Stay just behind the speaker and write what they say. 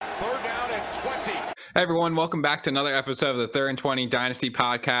We're down at 20. Hey everyone, welcome back to another episode of the Third and 20 Dynasty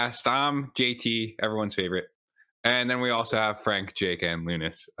Podcast. I'm JT, everyone's favorite. And then we also have Frank, Jake, and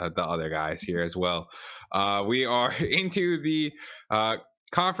Lunas, the other guys here as well. We are into the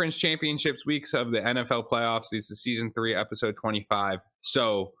conference championships weeks of the NFL playoffs. This is season 3, episode 25.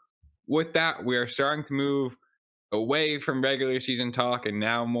 So with that, we are starting to move away from regular season talk and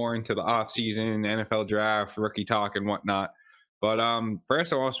now more into the off-season, NFL draft, rookie talk, and whatnot. But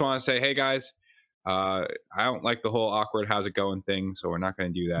first, I just want to say, hey guys, I don't like the whole awkward how's it going thing, so we're not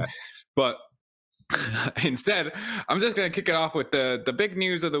going to do that. But instead, I'm just going to kick it off with the big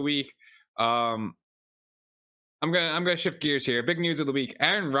news of the week. I'm gonna shift gears here. Big news of the week: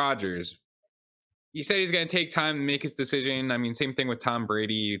 Aaron Rodgers. He said he's going to take time to make his decision. I mean, same thing with Tom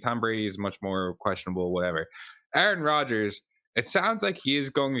Brady. Tom Brady is much more questionable, whatever. Aaron Rodgers, it sounds like he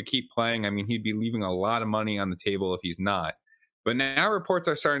is going to keep playing. I mean, he'd be leaving a lot of money on the table if he's not. But now reports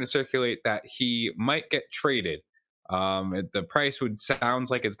are starting to circulate that he might get traded. The price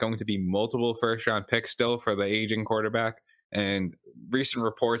sounds like it's going to be multiple first-round picks still for the aging quarterback. And recent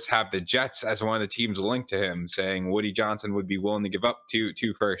reports have the Jets as one of the teams linked to him, saying Woody Johnson would be willing to give up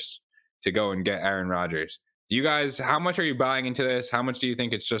two firsts to go and get Aaron Rodgers. Do you guys, how much are you buying into this? How much do you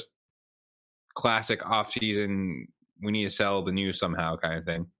think it's just classic off-season, we need to sell the news somehow kind of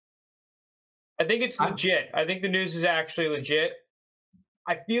thing? I think it's legit. I think the news is actually legit.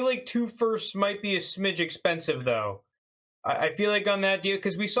 I feel like 2 firsts might be a smidge expensive, though. I feel like on that deal,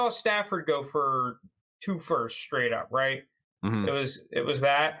 because we saw Stafford go for 2 firsts straight up, right? Mm-hmm. It was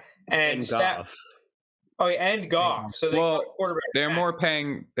that and Goff. Oh, yeah, and Goff. So they're more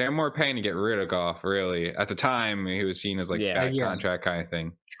paying to get rid of Goff. Really, at the time he was seen as like that contract kind of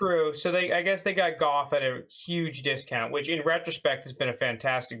thing. True. So I guess they got Goff at a huge discount, which in retrospect has been a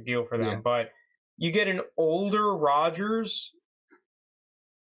fantastic deal for them. Yeah. But you get an older Rodgers.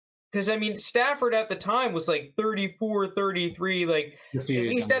 Because, I mean, Stafford at the time was like 34, 33. Like, at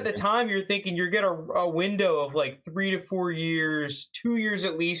least at the time, you're thinking you're getting a window of like 3 to 4 years, 2 years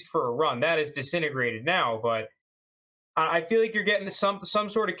at least for a run. That is disintegrated now. But I feel like you're getting some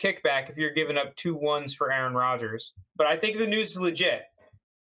sort of kickback if you're giving up 2 1s for Aaron Rodgers. But I think the news is legit.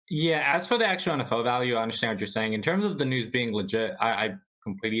 Yeah, as for the actual NFL value, I understand what you're saying. In terms of the news being legit, I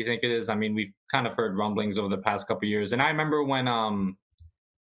completely think it is. I mean, we've kind of heard rumblings over the past couple of years. And I remember when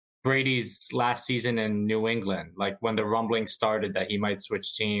Brady's last season in New England, like when the rumbling started that he might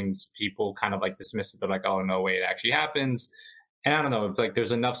switch teams, people kind of like dismissed it. They're like, oh, no way, it actually happens. And I don't know, it's like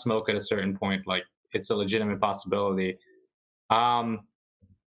there's enough smoke at a certain point, like it's a legitimate possibility. I'd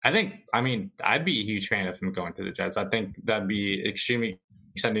be a huge fan of him going to the Jets. I think that'd be extremely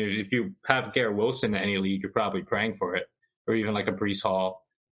exciting. If you have Garrett Wilson in any league, you're probably praying for it, or even like a Breece Hall,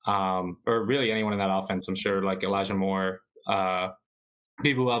 or really anyone in that offense. I'm sure like Elijah Moore,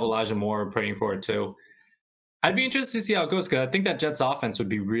 people who have Elijah Moore praying for it too. I'd be interested to see how it goes because I think that Jets offense would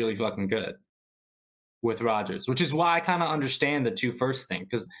be really fucking good with Rodgers, which is why I kind of understand the 2 first thing.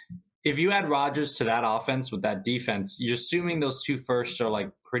 Because if you add Rodgers to that offense with that defense, you're assuming those 2 firsts are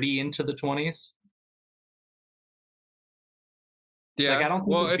like pretty into the 20s. Yeah, like, I don't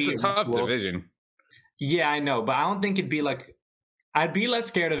think it's a tough division. Yeah, I know, but I don't think it'd be like. I'd be less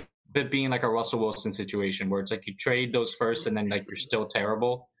scared of it being like a Russell Wilson situation where it's like you trade those first and then like you're still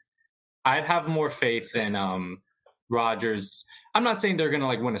terrible. I'd have more faith in Rodgers. I'm not saying they're going to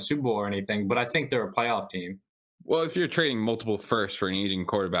like win a Super Bowl or anything, but I think they're a playoff team. Well, if you're trading multiple firsts for an aging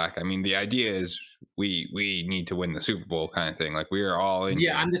quarterback, I mean, the idea is we need to win the Super Bowl kind of thing. Like we are all in.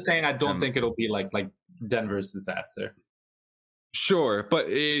 Yeah, I'm just saying I don't think it'll be like Denver's disaster. Sure, but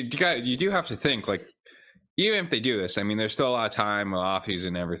you do have to think like, even if they do this, I mean, there's still a lot of time, offseason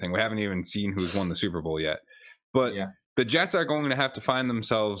and everything. We haven't even seen who's won the Super Bowl yet. But the Jets are going to have to find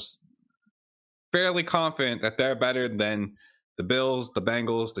themselves fairly confident that they're better than the Bills, the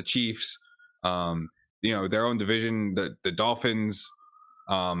Bengals, the Chiefs, their own division, the Dolphins.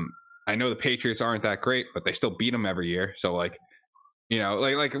 I know the Patriots aren't that great, but they still beat them every year. So, like,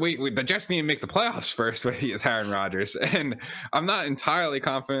 the Jets need to make the playoffs first with Aaron Rodgers. And I'm not entirely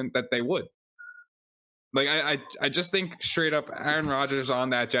confident that they would. Like, I just think straight up Aaron Rodgers on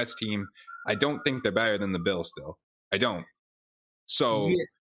that Jets team, I don't think they're better than the Bills still. I don't. So. Yeah.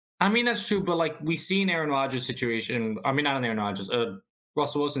 I mean, that's true, but like we see an Aaron Rodgers situation. I mean, not an Aaron Rodgers, a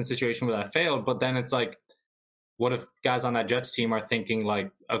Russell Wilson situation where that failed. But then it's like, what if guys on that Jets team are thinking like,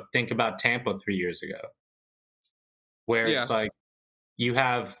 think about Tampa 3 years ago, where it's like you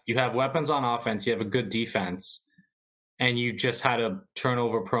have weapons on offense, you have a good defense, and you just had a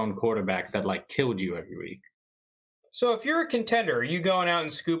turnover-prone quarterback that like killed you every week. So if you're a contender, are you going out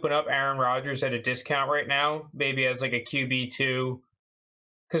and scooping up Aaron Rodgers at a discount right now, maybe as like a QB2?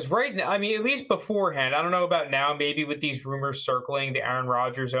 Because right now, I mean, at least beforehand, I don't know about now, maybe with these rumors circling, the Aaron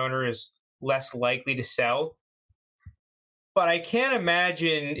Rodgers owner is less likely to sell. But I can't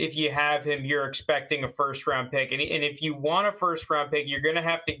imagine if you have him, you're expecting a first-round pick. And if you want a first-round pick, you're going to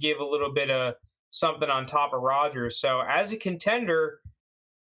have to give a little bit of something on top of Rodgers. So as a contender,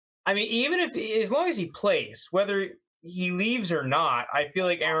 I mean, even if, as long as he plays, whether he leaves or not, I feel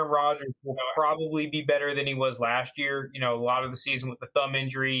like Aaron Rodgers will probably be better than he was last year. A lot of the season with the thumb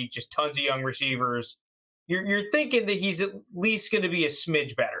injury, just tons of young receivers. You're thinking that he's at least going to be a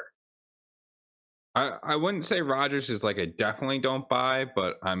smidge better. I wouldn't say Rodgers is like a definitely don't buy,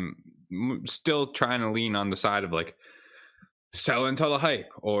 but I'm still trying to lean on the side of like sell until the hype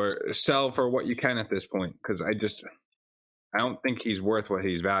or sell for what you can at this point. Because I don't think he's worth what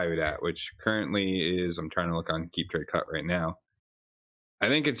he's valued at, which currently is, I'm trying to look on Keep Trade Cut right now. I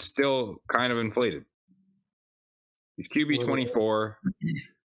think it's still kind of inflated. He's QB 24.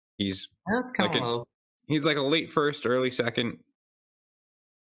 That's kind of low. He's like a late first, early second.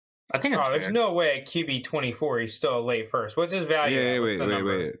 I think it's there's no way at QB 24 he's still a late first. What's his value? Yeah, wait.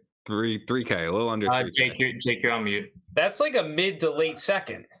 3K, a little under 3K. Jake, you're on mute. That's like a mid to late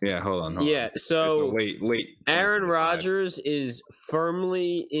second. Yeah, hold on. So it's a late. Aaron Rodgers is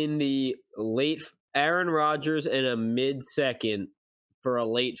firmly in the late. Aaron Rodgers and a mid second for a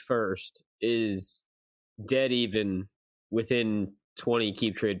late first is dead even within 20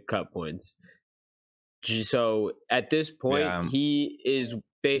 Keep Trade Cut points. So at this point, he is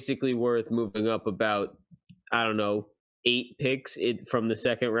basically worth moving up about, I don't know, 8 picks from the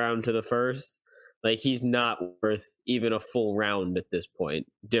second round to the first. Like, he's not worth even a full round at this point,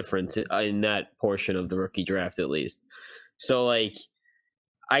 difference in that portion of the rookie draft, at least. So, like,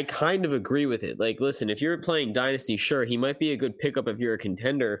 I kind of agree with it. Like, listen, if you're playing Dynasty, sure, he might be a good pickup if you're a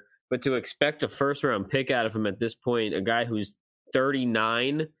contender, but to expect a first-round pick out of him at this point, a guy who's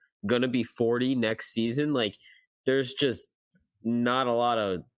 39, going to be 40 next season, like, there's just not a lot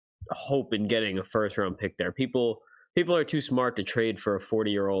of hope in getting a first-round pick there. People are too smart to trade for a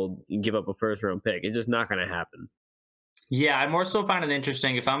 40-year-old and give up a first-round pick. It's just not going to happen. Yeah, I more so find it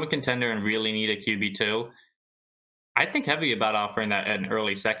interesting. If I'm a contender and really need a QB2, I think heavy about offering that at an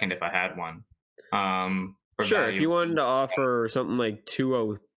early second if I had one. Sure, value. If you wanted to offer something like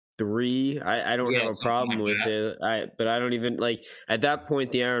 203, I don't have a problem like with it. But I don't even, like, at that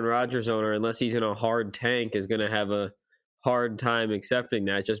point, the Aaron Rodgers owner, unless he's in a hard tank, is going to have a hard time accepting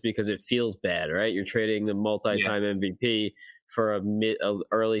that just because it feels bad, right? You're trading the multi-time MVP for a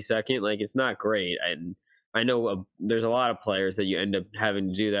early second. Like, it's not great. And I know there's a lot of players that you end up having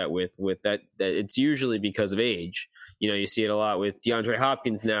to do that with that it's usually because of age. You see it a lot with DeAndre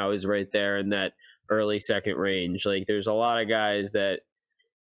Hopkins now is right there in that early second range. Like, there's a lot of guys that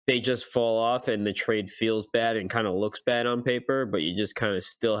they just fall off and the trade feels bad and kind of looks bad on paper, but you just kind of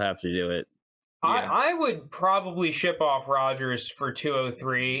still have to do it. Yeah. I would probably ship off Rodgers for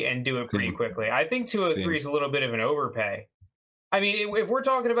 203 and do it pretty quickly. I think 203 is a little bit of an overpay. I mean, if we're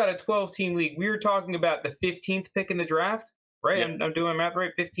talking about a 12-team league, we were talking about the 15th pick in the draft, right? Yeah. I'm doing my math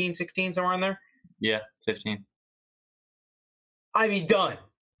right? 15, 16, somewhere in there? Yeah, 15. I mean, done.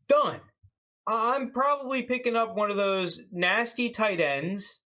 I'm probably picking up one of those nasty tight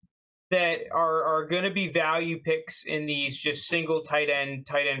ends that are going to be value picks in these just single tight end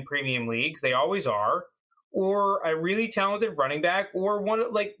premium leagues. They always are. Or a really talented running back, or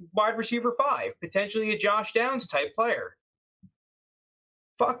one like wide receiver 5, potentially a Josh Downs type player.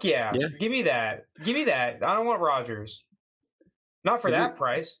 Fuck yeah. Give me that. I don't want Rodgers. Not for that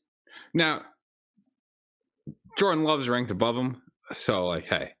price. Now, Jordan Love's ranked above him. So, like,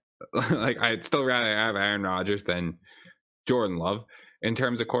 hey, like, I'd still rather have Aaron Rodgers than Jordan Love in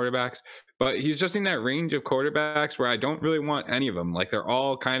terms of quarterbacks, but he's just in that range of quarterbacks where I don't really want any of them. Like, they're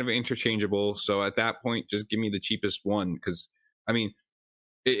all kind of interchangeable. So at that point, just give me the cheapest one. Because, I mean,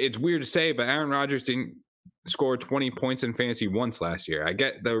 it's weird to say, but Aaron Rodgers didn't score 20 points in fantasy once last year. I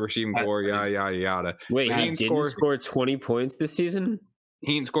get the receiving core, yada. Wait, he didn't score 20 points this season?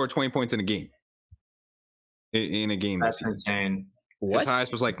 He didn't score 20 points in a game. In a game. That's insane. His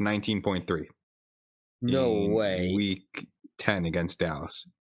highest was like 19.3. No way. Week 10 against Dallas.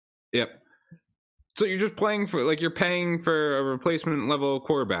 Yep. So you're just playing for, like, you're paying for a replacement level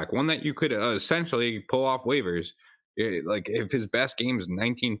quarterback, one that you could essentially pull off waivers. Like, if his best game is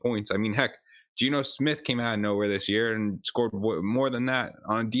 19 points, I mean, heck, Geno Smith came out of nowhere this year and scored more than that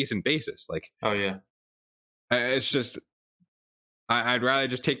on a decent basis. Like, oh yeah, it's just I'd rather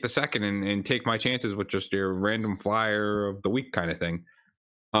just take the second and take my chances with just your random flyer of the week kind of thing.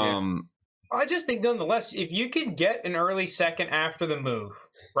 I just think, nonetheless, if you can get an early second after the move,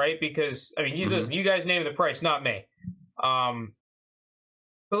 right? Because, I mean, you guys name the price, not me.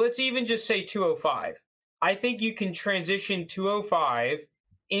 but let's even just say 205. I think you can transition 205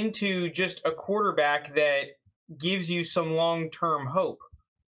 into just a quarterback that gives you some long-term hope,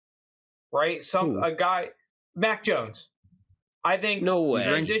 right? A guy, Mac Jones. I think no way.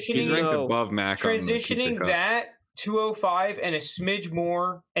 He's ranked above Mac. Transitioning that 205 and a smidge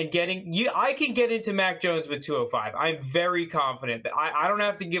more and I can get into Mac Jones with 205. I'm very confident that I don't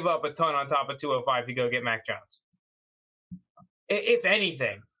have to give up a ton on top of 205 to go get Mac Jones. If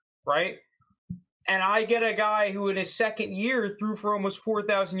anything, right? And I get a guy who in his second year threw for almost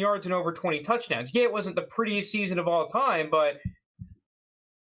 4,000 yards and over 20 touchdowns. Yeah, it wasn't the prettiest season of all time, but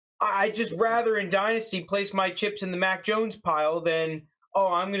I just rather in Dynasty place my chips in the Mac Jones pile than,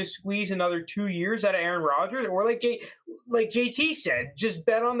 I'm going to squeeze another 2 years out of Aaron Rodgers. Or like JT said, just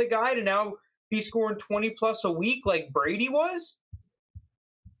bet on the guy to now be scoring 20 plus a week like Brady was?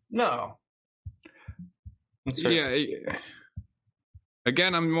 No. Yeah.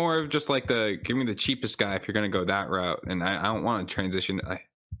 Again, I'm more of just like give me the cheapest guy if you're going to go that route. And I don't want to transition.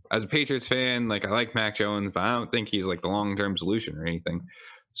 As a Patriots fan, like I like Mac Jones, but I don't think he's like the long-term solution or anything.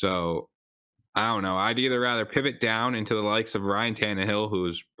 So I don't know. I'd either rather pivot down into the likes of Ryan Tannehill,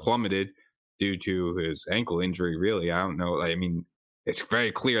 who's plummeted due to his ankle injury. Really, I don't know. I mean, it's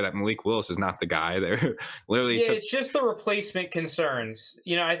very clear that Malik Willis is not the guy. They're literally. Yeah, it's just the replacement concerns.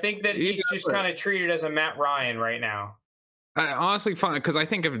 I think that he's just kind of treated as a Matt Ryan right now. I honestly find, because I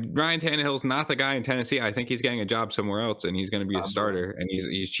think if Ryan Tannehill's not the guy in Tennessee, I think he's getting a job somewhere else, and he's going to be a starter, and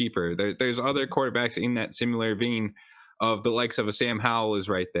he's cheaper. There's other quarterbacks in that similar vein of the likes of a Sam Howell is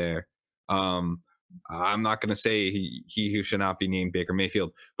right there. I'm not going to say he who should not be named Baker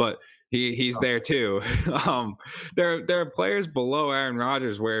Mayfield, but he's there too. There are players below Aaron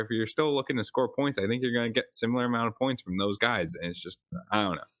Rodgers where if you're still looking to score points, I think you're going to get similar amount of points from those guys, and it's just I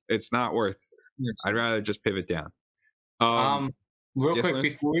don't know. It's not worth. I'd rather just pivot down. Real quick,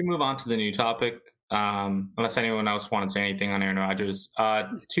 before we move on to the new topic, unless anyone else wanted to say anything on Aaron Rodgers,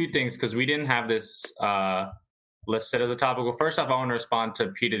 two things, because we didn't have this listed as a topic. Well, first off, I want to respond to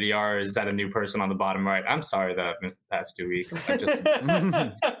Peter the R. Is that a new person on the bottom right? I'm sorry that I've missed the past 2 weeks. But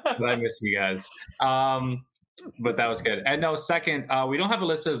I miss you guys. But that was good. And no, second, we don't have it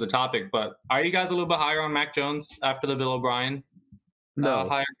listed as a topic, but are you guys a little bit higher on Mac Jones after the Bill O'Brien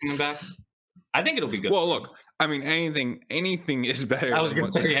hire coming back? I think it'll be good. Well, look, I mean, anything is better. I was going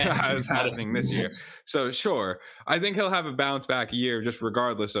to say, is happening this year. So sure, I think he'll have a bounce back year, just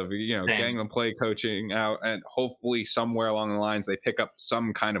regardless of getting the play coaching out, and hopefully somewhere along the lines they pick up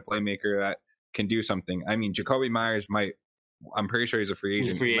some kind of playmaker that can do something. I mean, Jacoby Myers might. I'm pretty sure he's a free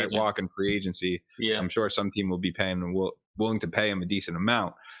agent. He might walk in free agency. Yeah, I'm sure some team will be willing to pay him a decent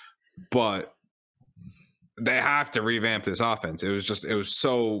amount, but they have to revamp this offense. It was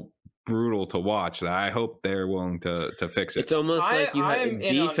so brutal to watch that I hope they're willing to fix it. It's almost like you have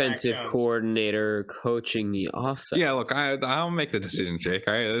a defensive coordinator coaching the offense. Yeah, look, I'll make the decision, Jake.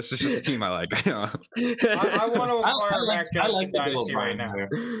 All right, this is just the team I like. I want to acquire Mac Jones in Dynasty right now.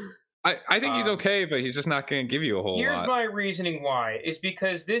 I think he's okay, but he's just not going to give you a whole lot. Here's my reasoning why. Is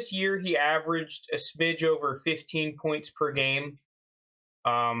because this year he averaged a smidge over 15 points per game.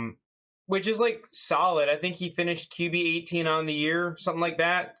 Which is like solid. I think he finished QB 18 on the year, something like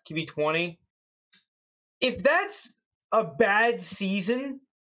that, QB 20. If that's a bad season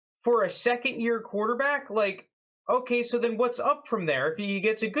for a second-year quarterback, like, okay, so then what's up from there if he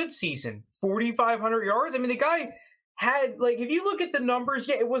gets a good season? 4,500 yards? I mean, the guy had, like, if you look at the numbers,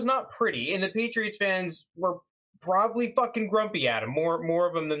 yeah, it was not pretty, and the Patriots fans were probably fucking grumpy at him, more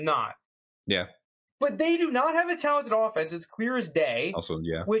of them than not. Yeah. But they do not have a talented offense. It's clear as day. Also,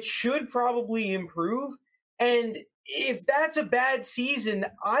 yeah. Which should probably improve. And if that's a bad season,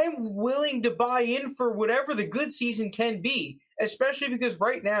 I'm willing to buy in for whatever the good season can be, especially because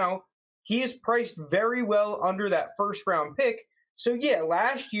right now he is priced very well under that first-round pick. So, yeah,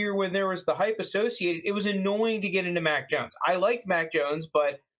 last year when there was the hype associated, it was annoying to get into Mac Jones. I liked Mac Jones,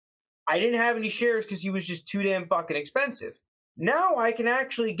 but I didn't have any shares because he was just too damn fucking expensive. Now I can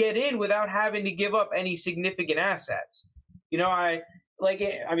actually get in without having to give up any significant assets.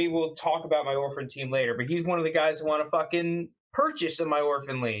 We'll talk about my orphan team later, but he's one of the guys who want to fucking purchase in my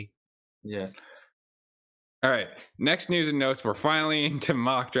orphan league. Yeah. All right. Next news and notes. We're finally into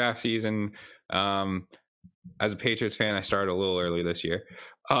mock draft season. As a Patriots fan, I started a little early this year.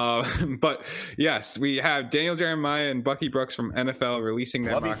 But yes, we have Daniel Jeremiah and Bucky Brooks from NFL releasing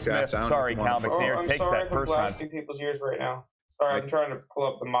their mock drafts. Sorry, Cal McNair takes that first round. People's ears right now. Sorry, I'm trying to pull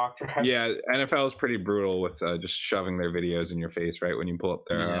up the mock draft. Yeah, NFL is pretty brutal with just shoving their videos in your face right when you pull up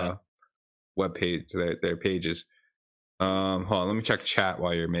their web page, their pages. Hold on, let me check chat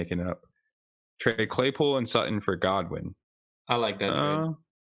while you're making it up. Trade Claypool and Sutton for Godwin. I like that trade.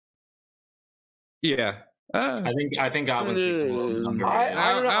 Yeah. I think Godwin's become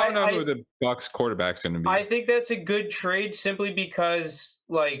I don't know who the Bucks quarterback's going to be. I think that's a good trade simply because,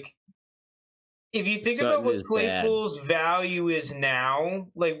 like, if you think about what Claypool's value is now,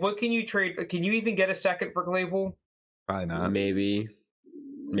 like, what can you trade? Can you even get a second for Claypool? Probably not. Maybe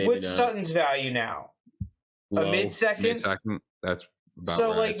What's not. Sutton's value now? Low. A mid-second? Mid-second. That's about so,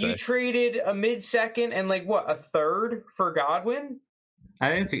 where like, you traded a mid-second and, like, what, a third for Godwin? I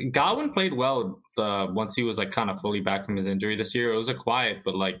didn't see Godwin played well once he was like kind of fully back from his injury this year. It was a quiet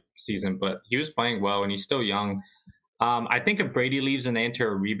season, but he was playing well and he's still young. I think if Brady leaves and they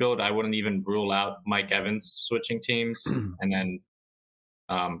enter a rebuild, I wouldn't even rule out Mike Evans switching teams and then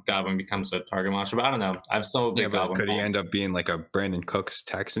Godwin becomes a target monster. But I don't know. I'm still a big Godwin. Could he end up being like a Brandon Cooks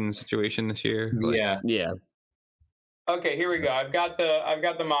Texans situation this year? Like, yeah. Okay, here we go. I've got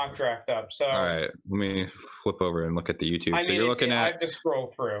the mock draft up. So all right, let me flip over and look at the YouTube. I mean, you're looking at. I have to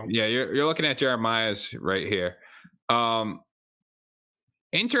scroll through. Yeah, you're looking at Jeremiah's right here.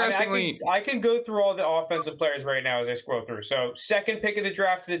 Interestingly, I can go through all the offensive players right now as I scroll through. So, second pick of the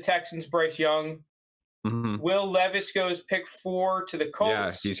draft to the Texans, Bryce Young. Mm-hmm. Will Levis goes pick 4 to the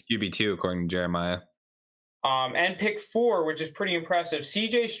Colts. Yeah, he's QB2 according to Jeremiah. And pick 4, which is pretty impressive.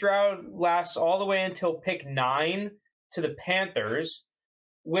 CJ Stroud lasts all the way until pick 9 to the Panthers,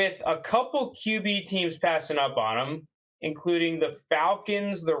 with a couple QB teams passing up on him, including the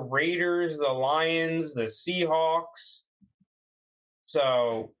Falcons, the Raiders, the Lions, the Seahawks.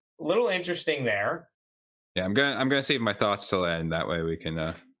 So a little interesting there. Yeah, I'm gonna save my thoughts till the end. That way we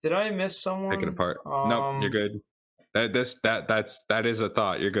can. Did I miss someone? Pick it apart. No, you're good. That is a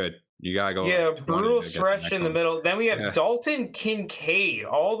thought. You're good. You gotta go. Yeah, brutal stretch in the middle. Then we have Dalton Kincaid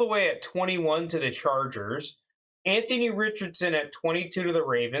all the way at 21 to the Chargers. Anthony Richardson at 22 to the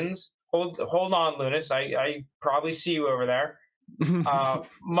Ravens. Hold on, Lunas. I probably see you over there.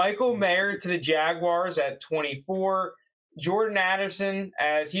 Michael Mayer to the Jaguars at 24. Jordan Addison,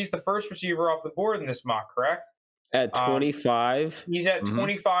 as he's the first receiver off the board in this mock, correct? At 25? He's at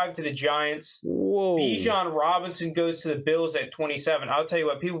 25 to the Giants. Whoa. Bijan Robinson goes to the Bills at 27. I'll tell you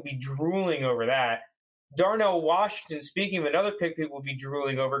what, people will be drooling over that. Darnell Washington, speaking of another pick people will be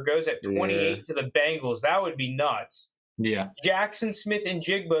drooling over, goes at 28 to the Bengals. That would be nuts. Yeah. Jackson Smith and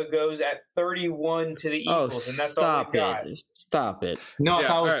Jigba goes at 31 to the Eagles, and that's all we got. Stop it. No, I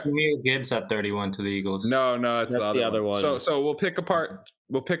thought it was Jahmyr Gibbs at 31 to the Eagles. No, that's the other one. So we'll pick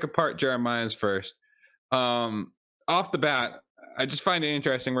apart Jeremiah's first. Off the bat, I just find it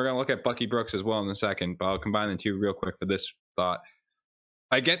interesting. We're going to look at Bucky Brooks as well in a second, but I'll combine the two real quick for this thought.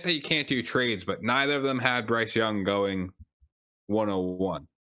 I get that you can't do trades, but neither of them had Bryce Young going 101.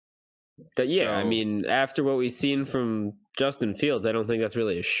 I mean, after what we've seen from Justin Fields, I don't think that's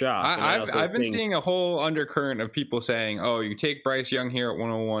really a shock. I've been seeing a whole undercurrent of people saying, oh, you take Bryce Young here at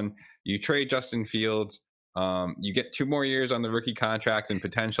 101, you trade Justin Fields, you get 2 more years on the rookie contract and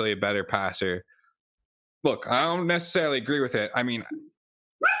potentially a better passer. Look, I don't necessarily agree with it. I mean,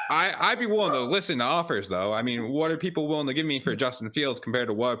 I'd be willing to listen to offers, though. I mean, what are people willing to give me for Justin Fields compared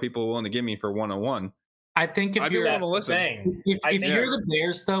to what are people willing to give me for 101? I think if you're if you're the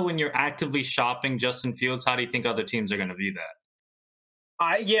Bears, though, when you're actively shopping Justin Fields, how do you think other teams are going to view that?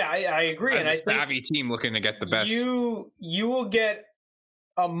 I agree. As a savvy team looking to get the best. You will get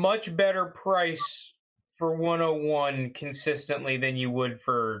a much better price for 101 consistently than you would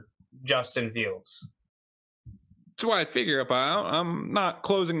for Justin Fields. That's why I figure, but I'm not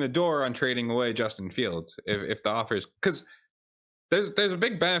closing the door on trading away Justin Fields if the offers, because there's a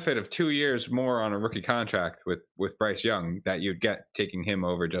big benefit of 2 years more on a rookie contract with Bryce Young that you'd get taking him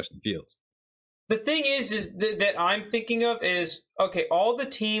over Justin Fields. The thing is that I'm thinking of is, okay, all the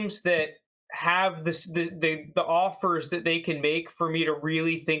teams that have the offers that they can make for me to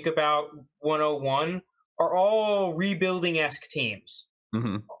really think about 101 are all rebuilding-esque teams.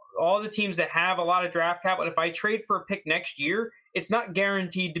 Mm-hmm. All the teams that have a lot of draft capital. If I trade for a pick next year, it's not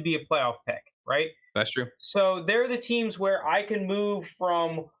guaranteed to be a playoff pick, right? That's true. So they're the teams where I can move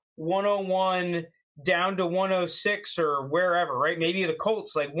from 101 down to 106 or wherever, right? Maybe the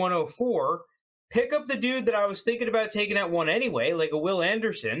Colts, like 104, pick up the dude that I was thinking about taking at 1 anyway, like a Will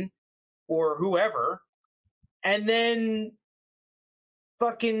Anderson or whoever, and then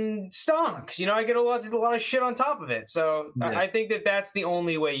fucking stonks. You know, I get a lot of shit on top of it. So yeah. I think that's the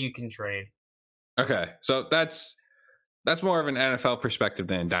only way you can trade. Okay, so that's more of an NFL perspective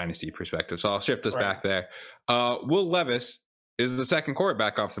than a dynasty perspective. So I'll shift us back there. Will Levis is the second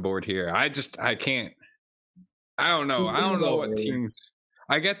quarterback off the board here. I can't. I don't know. I don't know what teams.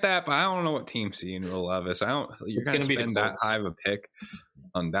 I get that, but I don't know what teams see in Will Levis. You're going to spend that high of a pick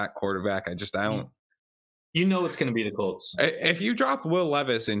on that quarterback. I don't. You know it's going to be the Colts. If you dropped Will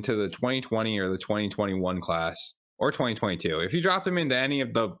Levis into the 2020 or the 2021 class or 2022, if you dropped him into any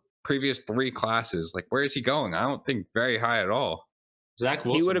of the previous 3 classes, like where is he going? I don't think very high at all. Zach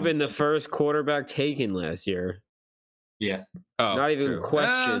Wilson, he would have been the first quarterback taken last year. Yeah. Oh, not even true.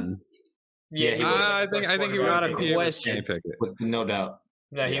 question. Yeah, I think he would not have a been question. With no doubt.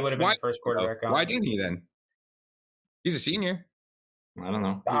 Yeah, he would have been the first quarterback. Why didn't he then? He's a senior. I don't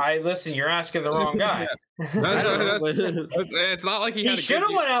know. Listen, you're asking the wrong guy. It's not like he should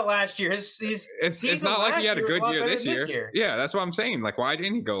have went out last year. It's not like he had a good year this year. Yeah, that's what I'm saying. Like, why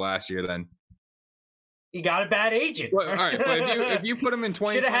didn't he go last year then? He got a bad agent. Well, all right, but if you put him in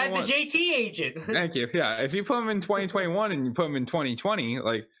 2021, should have had the JT agent. Thank you. Yeah, if you put him in 2021 and you put him in 2020,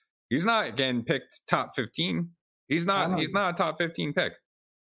 like he's not getting picked top 15. He's not a top 15 pick.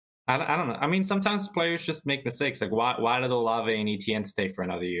 I don't know. I mean, sometimes players just make mistakes. Like, why did Olave and Etienne stay for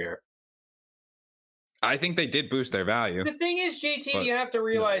another year? I think they did boost their value. The thing is, JT, you have to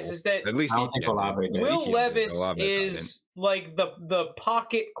realize is that at least Will Levis is like the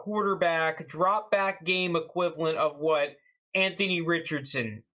pocket quarterback, drop back game equivalent of what Anthony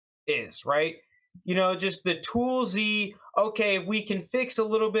Richardson is, right? You know, just the toolsy, okay, if we can fix a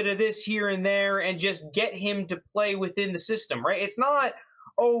little bit of this here and there and just get him to play within the system, right? It's not,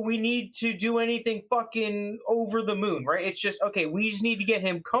 oh, we need to do anything fucking over the moon, right? It's just, okay, we just need to get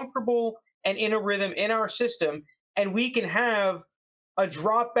him comfortable and in a rhythm in our system, and we can have a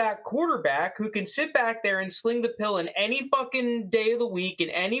drop back quarterback who can sit back there and sling the pill in any fucking day of the week in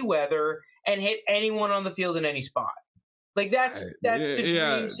any weather and hit anyone on the field in any spot. Like that's the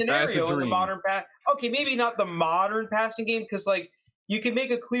dream scenario in the modern pass. Okay, maybe not the modern passing game, because like you can make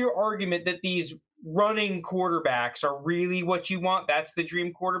a clear argument that these running quarterbacks are really what you want. That's the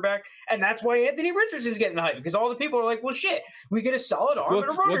dream quarterback, and that's why Anthony Richardson's getting hyped, because all the people are like, well, shit, we get a solid arm and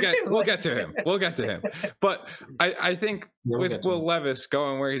a runner too. We'll get to him. We'll get to him. But I think with Will Levis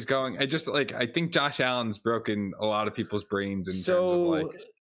going where he's going, I think Josh Allen's broken a lot of people's brains in terms of like.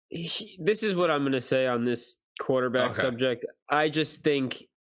 This is what I'm going to say on this quarterback subject. I just think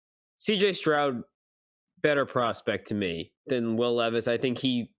CJ Stroud better prospect to me than Will Levis. I think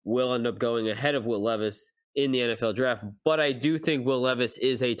he will end up going ahead of Will Levis in the NFL draft, but I do think Will Levis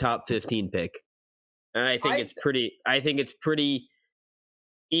is a top 15 pick. And I think it's pretty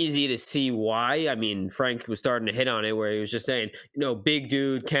easy to see why. I mean, Frank was starting to hit on it where he was just saying, big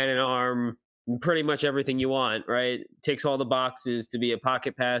dude, cannon arm, pretty much everything you want, right? Ticks all the boxes to be a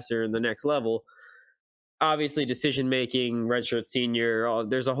pocket passer in the next level. Obviously, decision-making, redshirt senior,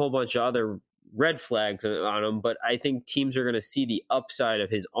 there's a whole bunch of other red flags on him, but I think teams are going to see the upside of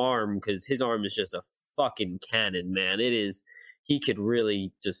his arm, because his arm is just a fucking cannon, man. It is. He could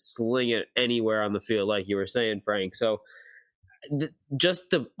really just sling it anywhere on the field, like you were saying, Frank. So just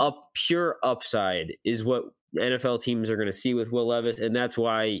the pure upside is what NFL teams are going to see with Will Levis, and that's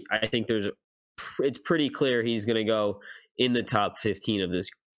why I think it's pretty clear he's going to go in the top 15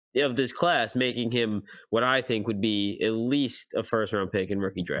 of this class, making him what I think would be at least a first-round pick in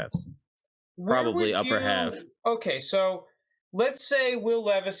rookie drafts. Probably upper half. Okay, so let's say Will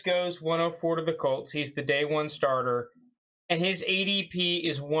Levis goes 104 to the Colts. He's the day one starter, and his ADP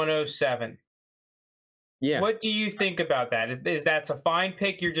is 107. Yeah. What do you think about that? Is that a fine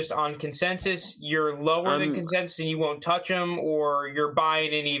pick? You're just on consensus? You're lower than consensus and you won't touch him, or you're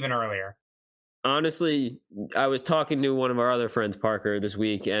buying in even earlier? Honestly, I was talking to one of our other friends, Parker, this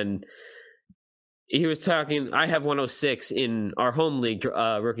week, and he was talking, I have 106 in our home league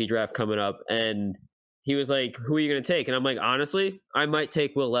rookie draft coming up, and he was like, who are you going to take? And I'm like, honestly, I might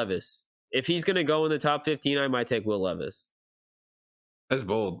take Will Levis. If he's going to go in the top 15, I might take Will Levis. That's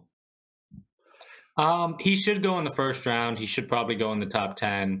bold. He should go in the first round. He should probably go in the top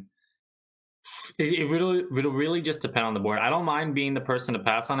 10. It'll really just depend on the board. I don't mind being the person to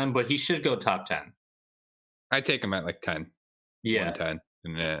pass on him, but he should go top 10. I'd take him at like 10. Yeah. 10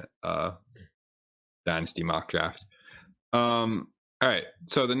 in the Dynasty mock draft. All right.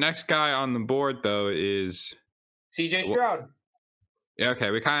 So the next guy on the board, though, is CJ Stroud. Yeah,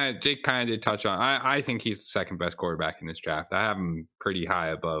 okay. Jake kind of did touch on. I think he's the second best quarterback in this draft. I have him pretty high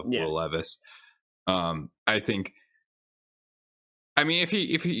above Will Levis. I think. I mean,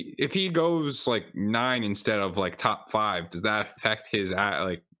 if he goes like 9 instead of like top 5, does that affect his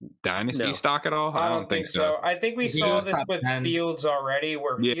dynasty stock at all? I don't think so. I think we saw this with 10. Fields already,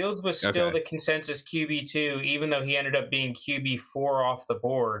 where Fields was still the consensus QB2, even though he ended up being QB4 off the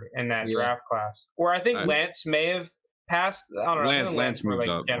board in that draft class. Or I think Lance may have passed. I don't know. Lance moved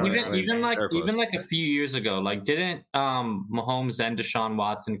up. Even like a few years ago, like didn't Mahomes and Deshaun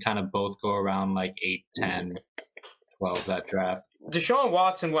Watson kind of both go around like 8, 10, 12 that draft? Deshaun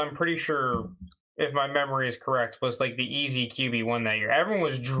Watson, I'm pretty sure, if my memory is correct, was like the easy QB1 that year. Everyone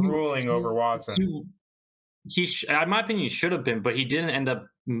was drooling over Watson. In my opinion, he should have been, but he didn't end up.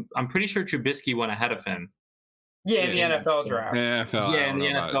 I'm pretty sure Trubisky went ahead of him. Yeah, in the NFL draft. In the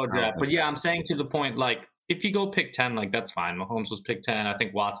NFL draft. But yeah, I'm saying to the point, like, if you go pick 10, like, that's fine. Mahomes was pick 10. I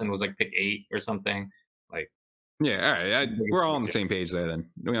think Watson was like pick 8 or something. Like, yeah, all right. We're all on the same page there then.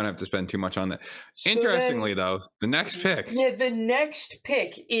 We don't have to spend too much on that. So Interestingly, though, the next pick. Yeah, the next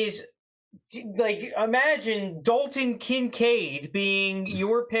pick is, like, imagine Dalton Kincaid being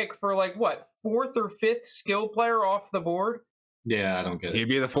your pick for, like, what, 4th or 5th skill player off the board? Yeah, I don't get it. He'd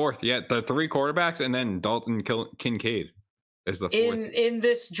be the 4th. Yeah, the 3 quarterbacks, and then Dalton Kincaid is the 4th. In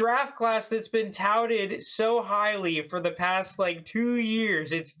this draft class that's been touted so highly for the past, like, 2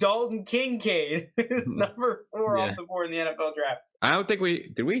 years, it's Dalton Kincaid who's number 4 off the board in the NFL draft. I don't think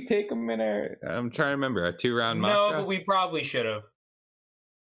did we take him in I'm trying to remember, a 2-round mock draft? No, but we probably should have.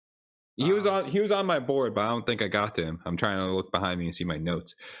 He was on my board, but I don't think I got to him. I'm trying to look behind me and see my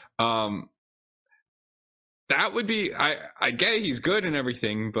notes. That would be I get he's good and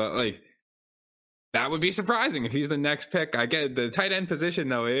everything, but like that would be surprising if he's the next pick. I get the tight end position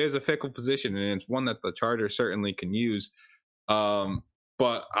though, it is a fickle position and it's one that the Chargers certainly can use.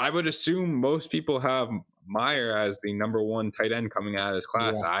 But I would assume most people have Meyer as the number 1 tight end coming out of this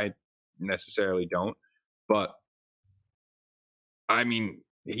class. Yeah. I necessarily don't, but I mean,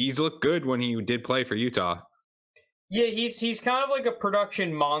 he's looked good when he did play for Utah. Yeah, he's kind of like a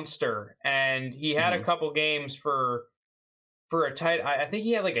production monster, and he had a couple games for a tight. I think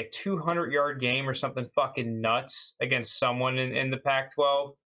he had like a 200-yard game or something fucking nuts against someone in the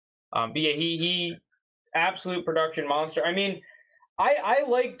Pac-12. But yeah, he absolute production monster. I mean, I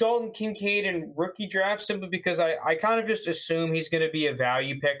like Dalton Kincaid in rookie drafts simply because I kind of just assume he's going to be a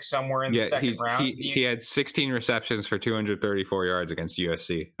value pick somewhere in the second round. He had 16 receptions for 234 yards against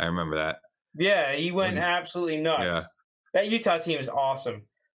USC. I remember that. Yeah, he went absolutely nuts. Yeah. That Utah team is awesome.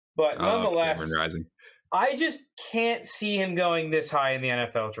 But nonetheless, I just can't see him going this high in the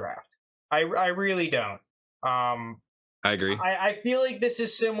NFL draft. I really don't. I agree. I feel like this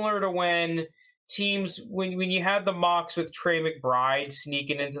is similar to when teams, when you had the mocks with Trey McBride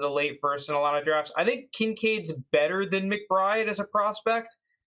sneaking into the late first in a lot of drafts. I think Kincaid's better than McBride as a prospect,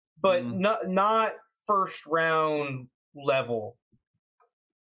 but not first round level.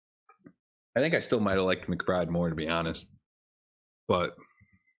 I think I still might have liked McBride more, to be honest. But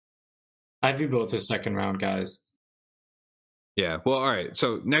I view both as second round guys. Yeah. Well, all right.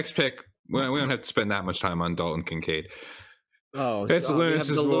 So next pick, we don't have to spend that much time on Dalton Kincaid. Oh, it's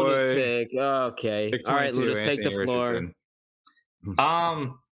Lunis's boy. Pick. Okay. All right, Lunis, take the floor. I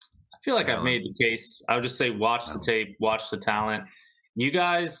feel like I've made the case. I would just say watch the tape, watch the talent. You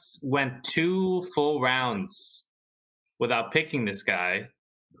guys went 2 full rounds without picking this guy.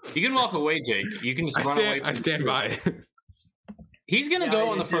 You can walk away, Jake. You can just run away. I stand by it. He's going to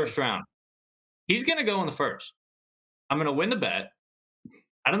go in the first round. He's going to go in the first. I'm going to win the bet.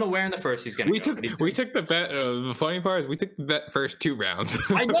 I don't know where in the first he's going to go. We took the bet. The funny part is we took the bet first 2 rounds.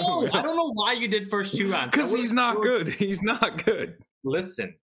 I know. I don't know why you did first 2 rounds. Because he's not good. He's not good.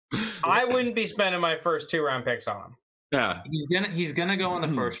 Listen. I wouldn't be spending my first 2 round picks on him. Yeah. He's gonna go in the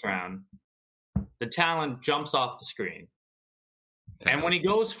first round. The talent jumps off the screen. And when he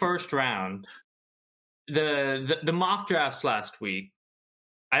goes first round, the mock drafts last week,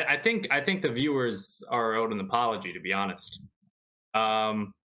 I think the viewers are owed an apology, to be honest.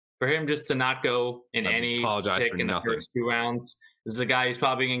 For him just to not go in any pick in the first 2 rounds. This is a guy who's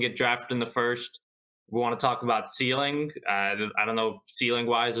probably going to get drafted in the first. We want to talk about ceiling. I don't know if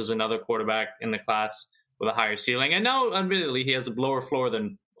ceiling-wise there's another quarterback in the class with a higher ceiling. And no, admittedly, he has a lower floor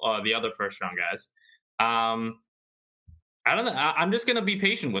than the other first-round guys. I don't know. I'm just going to be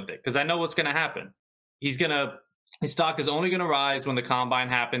patient with it because I know what's going to happen. His stock is only going to rise when the combine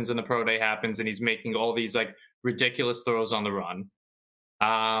happens and the pro day happens, and he's making all these like ridiculous throws on the run.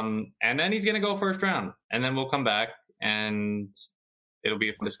 And then he's going to go first round, and then we'll come back and it'll be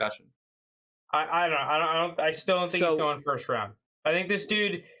a fun discussion. I still don't think he's going first round. I think this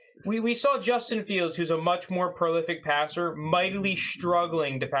dude. We saw Justin Fields, who's a much more prolific passer, mightily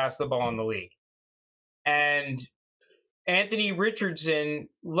struggling to pass the ball in the league, and Anthony Richardson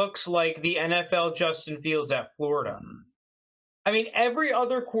looks like the NFL Justin Fields at Florida. I mean, every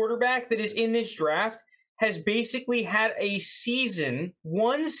other quarterback that is in this draft has basically had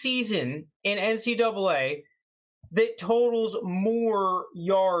one season in NCAA that totals more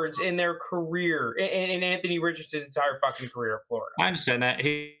yards in their career, in Anthony Richardson's entire fucking career at Florida. I understand that.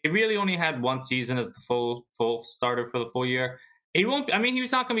 He really only had 1 season as the full starter for the full year. He won't. I mean,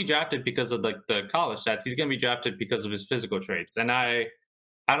 he's not going to be drafted because of like the college stats. He's going to be drafted because of his physical traits. And I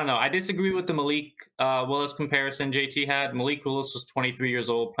I don't know. I disagree with the Malik Willis comparison JT had. Malik Willis was 23 years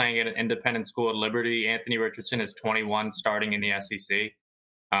old playing at an independent school at Liberty. Anthony Richardson is 21 starting in the SEC.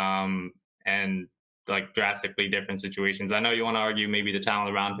 And like drastically different situations. I know you want to argue maybe the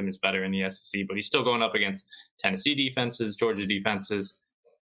talent around him is better in the SEC, but he's still going up against Tennessee defenses, Georgia defenses.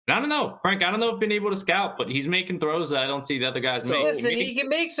 And I don't know, Frank. I don't know if he's been able to scout, but he's making throws that I don't see the other guys making. Listen, he can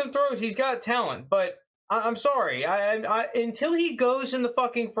make some throws. He's got talent, but I'm sorry. I until he goes in the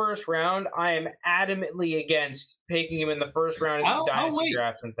fucking first round, I am adamantly against picking him in the first round of these dynasty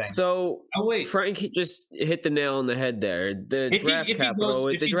drafts and things. So Frank just hit the nail on the head there. The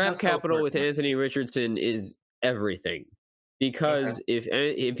draft capital with Anthony Richardson is everything, because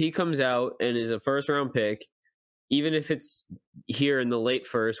if he comes out and is a first round pick, even if it's here in the late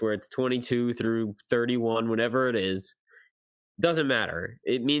first where it's 22 through 31, whatever it is, doesn't matter.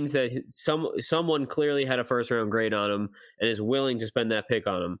 It means that someone clearly had a first round grade on him and is willing to spend that pick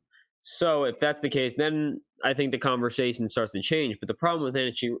on him. So if that's the case, then I think the conversation starts to change. But the problem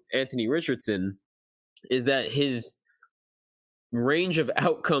with Anthony Richardson is that his range of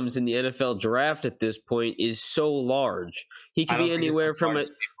outcomes in the NFL draft at this point is so large. He could be anywhere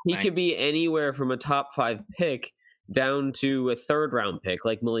from a top 5 pick down to a third round pick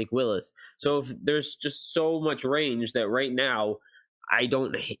like Malik Willis. So if there's just so much range that right now I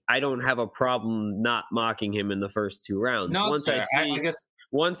don't have a problem not mocking him in the first 2 rounds. No,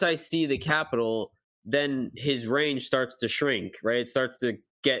 once I see the capital, then his range starts to shrink, right? It starts to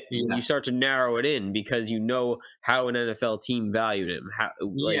you start to narrow it in because you know how an NFL team valued him.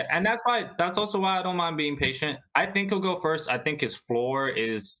 And that's also why I don't mind being patient. I think he'll go first. I think his floor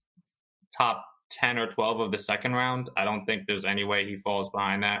is top 10 or 12 of the second round. I don't think there's any way he falls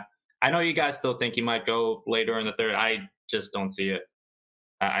behind that. I know you guys still think he might go later in the third. I just don't see it.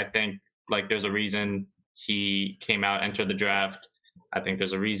 I think like there's a reason he came out, entered the draft. I think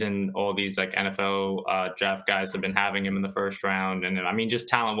there's a reason all these like NFL draft guys have been having him in the first round. And I mean, just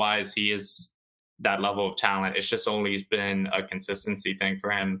talent wise, he is that level of talent. It's just always been a consistency thing for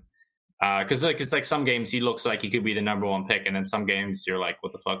him. Because it's like some games he looks like he could be the number 1 pick, and then some games you're like,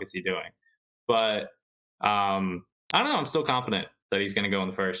 what the fuck is he doing? But I don't know. I'm still confident that he's going to go in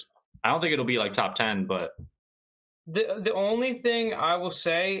the first. I don't think it'll be like top 10, but the only thing I will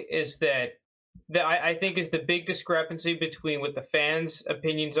say is that I think is the big discrepancy between what the fans'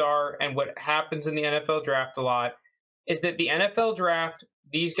 opinions are and what happens in the NFL draft a lot is that the NFL draft,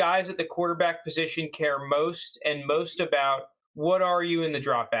 these guys at the quarterback position care most about what are you in the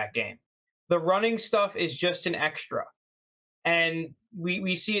drop back game. The running stuff is just an extra. And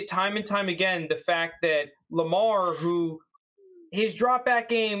we see it time and time again, the fact that Lamar, who his drop back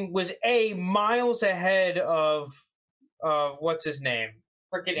game was miles ahead of what's his name?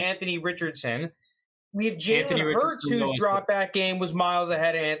 Frickin' Anthony Richardson. We have Jalen Hurts, whose drop back game was miles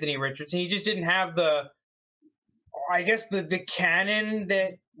ahead of Anthony Richardson. He just didn't have the cannon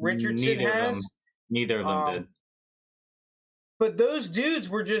that Richardson has. Neither of them did. But those dudes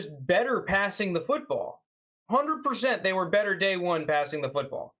were just better passing the football. 100% they were better day one passing the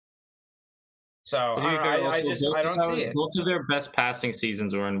football. So I don't see it. Most of their best passing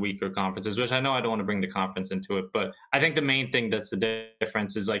seasons were in weaker conferences, which I know I don't want to bring the conference into it, but I think the main thing that's the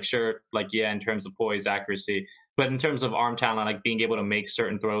difference is in terms of poise, accuracy, but in terms of arm talent, like being able to make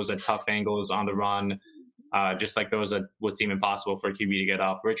certain throws at tough angles on the run, just like those that would seem impossible for a QB to get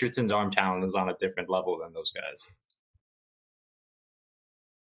off. Richardson's arm talent is on a different level than those guys.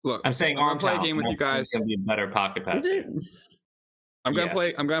 Look, I'm saying arm play a game with you guys. Going to be a better pocket passer. I'm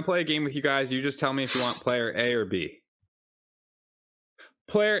gonna play a game with you guys. You just tell me if you want player A or B.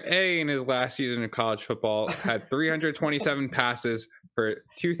 Player A in his last season in college football had 327 passes for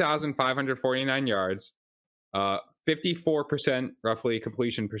 2,549 yards, 54% roughly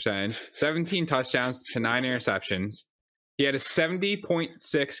completion percentage, 17 touchdowns to 9 interceptions. He had a 70.6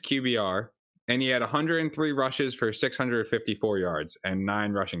 QBR, and he had 103 rushes for 654 yards and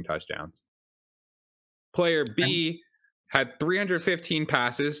 9 rushing touchdowns. Player B had 315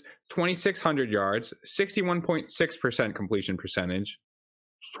 passes, 2,600 yards, 61.6% completion percentage,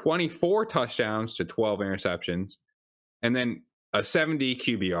 24 touchdowns to 12 interceptions, and then a 70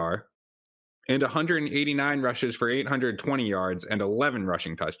 QBR, and 189 rushes for 820 yards and 11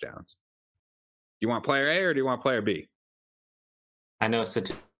 rushing touchdowns. Do you want player A or do you want player B? I know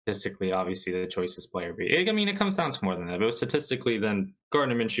statistically, obviously, the choice is player B. I mean, it comes down to more than that. But statistically, then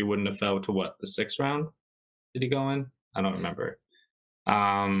Gardner Minshew wouldn't have fell to what, the 6th round? Did he go in? I don't remember.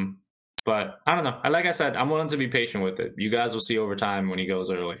 But I don't know. Like I said, I'm willing to be patient with it. You guys will see over time when he goes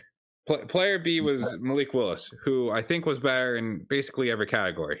early. Player B was Malik Willis, who I think was better in basically every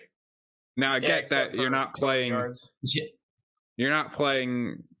category. Now I get that you're not playing you're not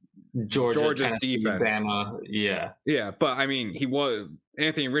playing Georgia's Tennessee, defense. Bama, yeah, but I mean,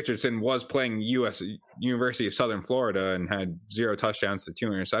 Anthony Richardson was playing University of Southern Florida and had 0 touchdowns to 2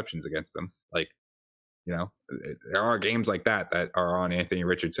 interceptions against them. Like, you know, there are games like that are on Anthony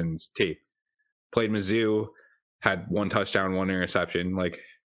Richardson's tape. Played Mizzou, had 1 touchdown, 1 interception. Like,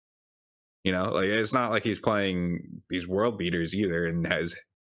 you know, like it's not like he's playing these world beaters either and has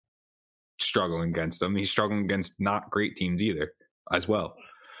struggling against them. He's struggling against not great teams either as well.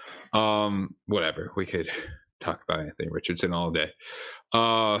 Whatever, we could talk about Anthony Richardson all day.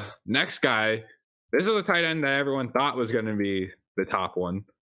 Next guy, this is a tight end that everyone thought was going to be the top one,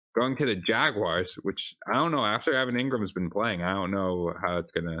 going to the Jaguars, which I don't know, after Evan Ingram's been playing, I don't know how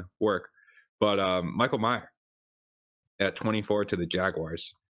it's going to work, but Michael Mayer at 24 to the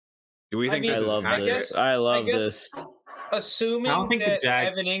Jaguars. Do we think I love this? I love this. Assuming that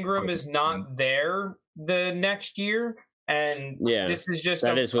Evan Ingram is not there the next year, and this is just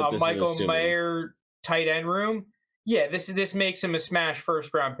a Michael Mayer tight end room. Yeah, this makes him a smash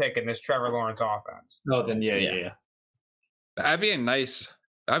first round pick in this Trevor Lawrence offense. Oh, then yeah. That'd be a nice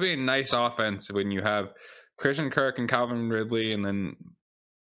offense when you have Christian Kirk and Calvin Ridley, and then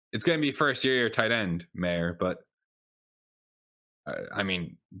it's going to be first year tight end Mayer, but I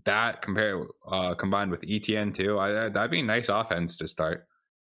mean that combined with ETN too, that'd be a nice offense to start.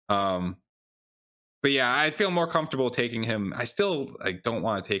 But yeah, I feel more comfortable taking him. I still don't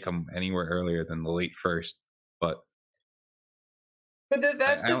want to take him anywhere earlier than the late first, but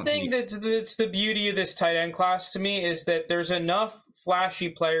that's the thing that's the beauty of this tight end class to me, is that there's enough flashy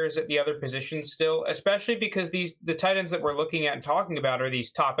players at the other positions still, especially because the tight ends that we're looking at and talking about are these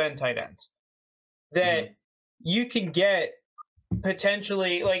top end tight ends that you can get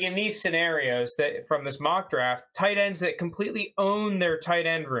potentially, like in these scenarios that from this mock draft, tight ends that completely own their tight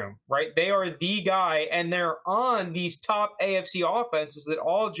end room, right? They are the guy, and they're on these top AFC offenses that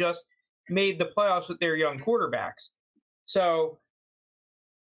all just made the playoffs with their young quarterbacks. So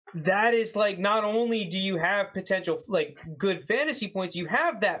that is like, not only do you have potential like good fantasy points, you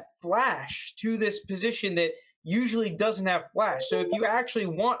have that flash to this position that usually doesn't have flash. So if you actually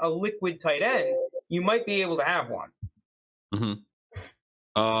want a liquid tight end, you might be able to have one.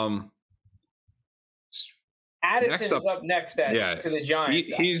 Addison is up next to the Giants.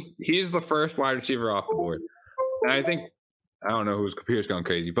 He's the first wide receiver off the board. And I think, I don't know whose computer's going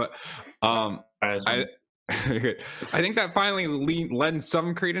crazy, but I think that finally lends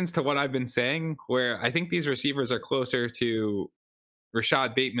some credence to what I've been saying, where I think these receivers are closer to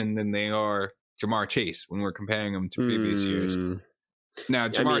Rashad Bateman than they are Jamar Chase when we're comparing them to previous years. Now,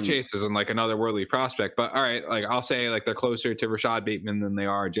 Jamar Chase isn't like another worldly prospect, but all right, like I'll say like they're closer to Rashad Bateman than they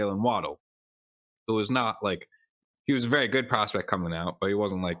are Jalen Waddle, who was not like, he was a very good prospect coming out, but he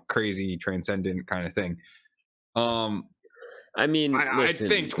wasn't like crazy transcendent kind of thing. I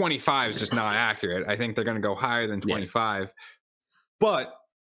think 25 is just not accurate. I think they're going to go higher than 25, but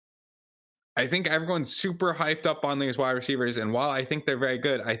I think everyone's super hyped up on these wide receivers, and while I think they're very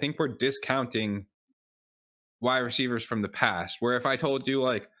good, I think we're discounting wide receivers from the past, where if I told you,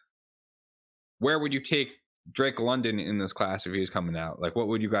 like, where would you take Drake London in this class if he was coming out? Like, what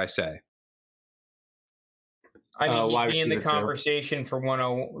would you guys say? I mean, he'd be in the conversation for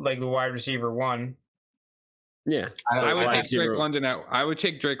like the wide receiver 1. Yeah. I would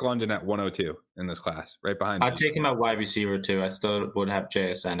take Drake London at 102 in this class, right behind him. I'd take him at wide receiver 2. I still would have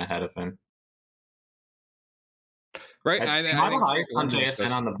JSN ahead of him. Right. Am I the highest on JSN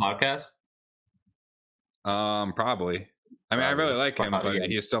on the podcast? Probably. I mean, I really like him, but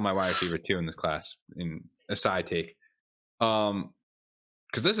he's still my wide receiver 2 in this class. In a side take,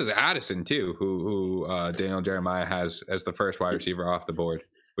 because this is Addison too, who Daniel Jeremiah has as the first wide receiver off the board,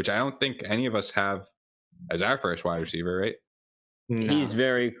 which I don't think any of us have as our first wide receiver, right? No. He's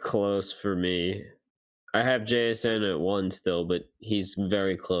very close for me. I have JSN at 1 still, but he's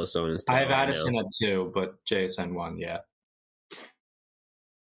very close on his. I have Addison at 2, but JSN 1, yeah.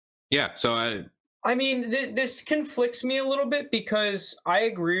 Yeah, so I mean, this conflicts me a little bit because I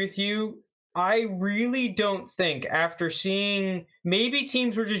agree with you. I really don't think, after seeing, maybe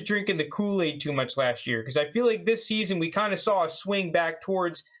teams were just drinking the Kool-Aid too much last year, because I feel like this season we kind of saw a swing back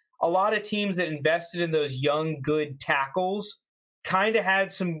towards a lot of teams that invested in those young, good tackles kind of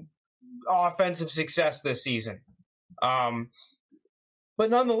had some offensive success this season. But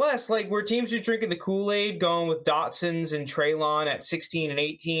nonetheless, like, where teams are drinking the Kool-Aid, going with Dotsons and Treylon at 16 and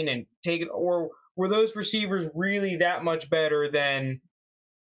 18 and taking, or were those receivers really that much better than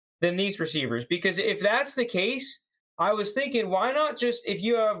these receivers? Because if that's the case, I was thinking, why not just, if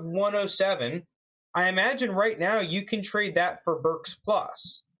you have 107, I imagine right now you can trade that for Burks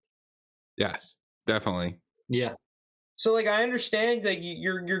Plus. Yes, definitely. Yeah. So, like, I understand that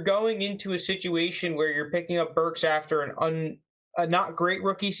you're going into a situation where you're picking up Burks after a not great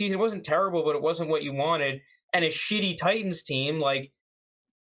rookie season. It wasn't terrible, but it wasn't what you wanted, and a shitty Titans team. Like,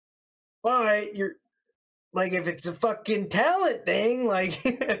 but you're like, if it's a fucking talent thing, like,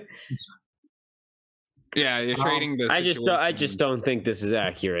 yeah, you're trading this. I just don't think this is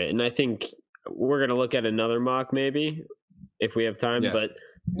accurate, and I think we're gonna look at another mock maybe if we have time, but.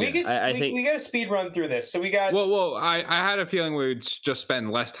 We got to speed run through this. So we got. Well, I had a feeling we would just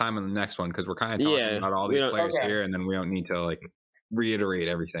spend less time on the next one because we're kind of talking about all these players here, and then we don't need to like reiterate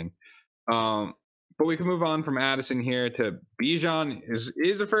everything. But we can move on from Addison here to Bijan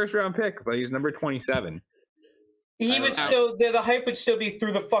is a first round pick, but he's number 27. He would still the hype would still be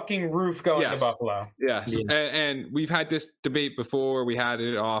through the fucking roof going to Buffalo. Yes, and we've had this debate before. We had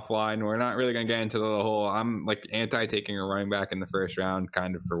it offline. We're not really going to get into the whole. I'm like anti taking a running back in the first round,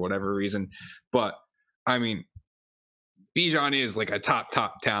 kind of for whatever reason. But I mean, Bijan is like a top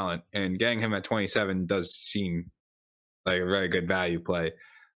talent, and getting him at 27 does seem like a very good value play.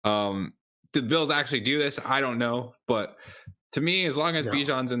 Did the Bills actually do this? I don't know, but to me, as long as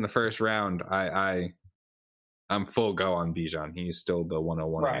Bijan's in the first round, I'm full go on Bijan. He's still the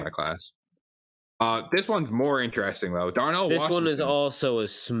 101 in my class. This one's more interesting though. Darnell Washington. This one is also a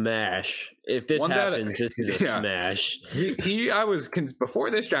smash. If this happens, this is a smash. Before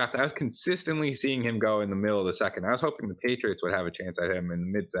this draft, I was consistently seeing him go in the middle of the second. I was hoping the Patriots would have a chance at him in the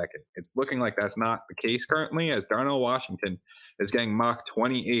mid-second. It's looking like that's not the case currently, as Darnell Washington is getting mocked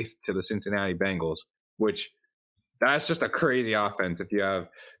 28th to the Cincinnati Bengals, which that's just a crazy offense. If you have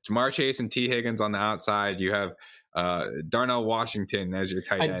Jamar Chase and T. Higgins on the outside, you have Darnell Washington as your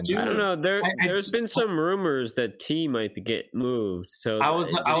tight end. I don't know. There's been some rumors that T might get moved. So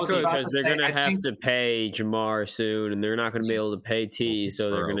because they're going to have to pay Jamar soon, and they're not going to be able to pay T, so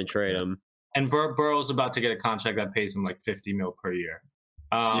they're going to trade him. And Burrow's about to get a contract that pays him like $50 million per year.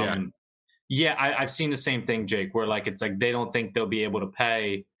 I've seen the same thing, Jake, where like it's like they don't think they'll be able to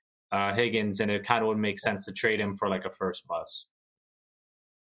pay Higgins, and it kind of would make sense to trade him for like a first plus.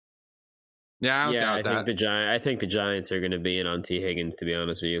 I think the Giants are going to be in on T. Higgins, to be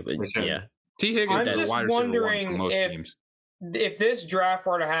honest with you. But T. Higgins. I'm just wondering if this draft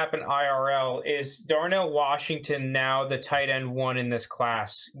were to happen IRL, is Darnell Washington now the tight end one in this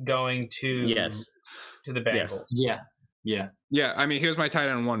class going to the Bengals? Yes. Yeah. I mean, he was my tight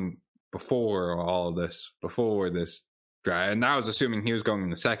end one before all of this, before this draft, and I was assuming he was going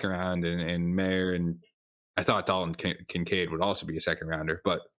in the second round, and Mayer, and I thought Dalton Kincaid would also be a second rounder,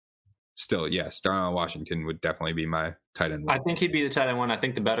 but still, yes, Darnell Washington would definitely be my tight end one. I think he'd be the tight end one. I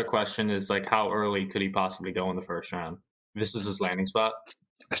think the better question is like, how early could he possibly go in the first round? This is his landing spot.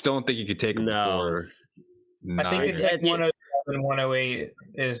 I still don't think you could take him before. I think it's like 107, 108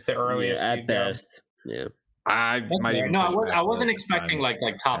 is the earliest at best. Go. Yeah. I wasn't expecting like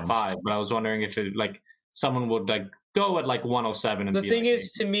top 5, but I was wondering if it like someone would like go at like 107. And the thing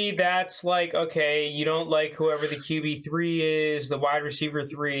is, to me, that's like, okay, you don't like whoever the QB3 is, the wide receiver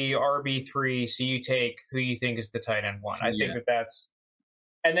 3, RB3, so you take who you think is the tight end one. I think that's,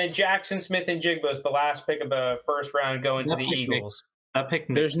 and then Jackson Smith and Jigba is the last pick of the first round going to the Eagles.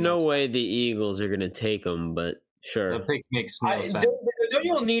 There's no way the Eagles are going to take them, but sure. That pick makes no sense. Don't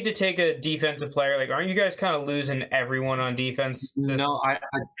you need to take a defensive player? Like, aren't you guys kind of losing everyone on defense? No,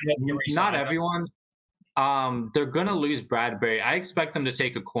 not everyone. They're gonna lose Bradbury. I expect them to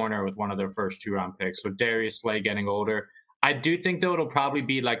take a corner with one of their first 2-round picks, with Darius Slay getting older. I do think though it'll probably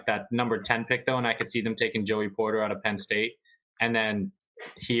be like that number 10 pick though, and I could see them taking Joey Porter out of Penn State. And then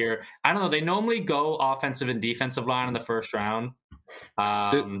here, I don't know, they normally go offensive and defensive line in the first round.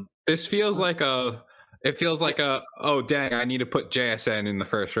 This feels like oh dang, I need to put JSN in the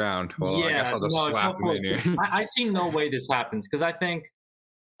first round. Well, I guess I'll just slap him in here. I see no way this happens, because I think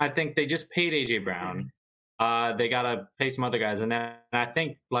they just paid AJ Brown. They gotta pay some other guys, and then I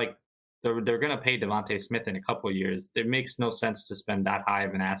think like they're gonna pay Devontae Smith in a couple of years. It makes no sense to spend that high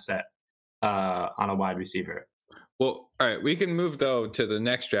of an asset on a wide receiver. Well, all right, we can move though to the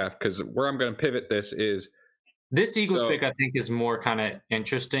next draft, because where I'm going to pivot this is this Eagles pick. I think is more kind of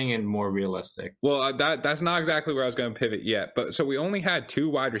interesting and more realistic. Well, that's not exactly where I was going to pivot yet. But so we only had 2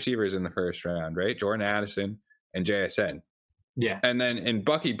 wide receivers in the first round, right? Jordan Addison and JSN. Yeah, and then in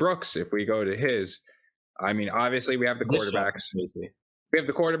Bucky Brooks, if we go to his. I mean, obviously, we have the quarterbacks. We have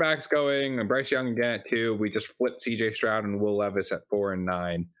the quarterbacks going, and Bryce Young again at 2. We just flipped C.J. Stroud and Will Levis at 4 and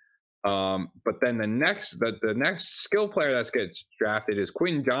 9. But then the next skill player that gets drafted is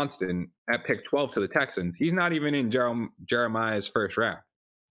Quinn Johnston at pick 12 to the Texans. He's not even in Jeremiah's first round.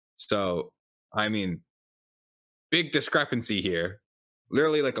 So, I mean, big discrepancy here.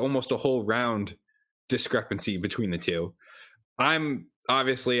 Literally, like almost a whole round discrepancy between the two. I'm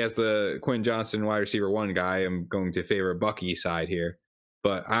obviously, as the Quentin Johnston wide receiver 1 guy, I'm going to favor Bucky's side here,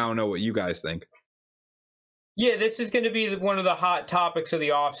 but I don't know what you guys think. Yeah, this is going to be one of the hot topics of the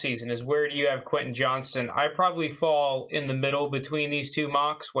offseason is where do you have Quentin Johnston? I probably fall in the middle between these two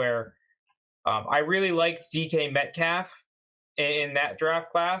mocks where I really liked DK Metcalf in that draft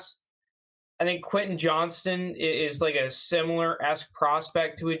class. I think Quentin Johnston is like a similar-esque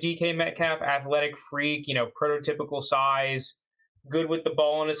prospect to a DK Metcalf, athletic freak, prototypical size, good with the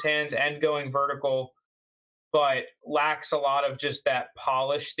ball in his hands and going vertical, but lacks a lot of just that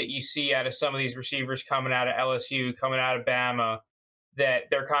polish that you see out of some of these receivers coming out of LSU, coming out of Bama, that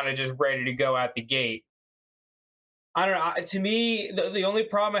they're kind of just ready to go out the gate. I don't know. To me, the only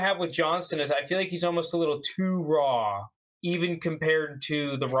problem I have with Johnston is I feel like he's almost a little too raw, even compared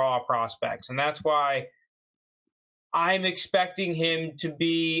to the raw prospects. And that's why I'm expecting him to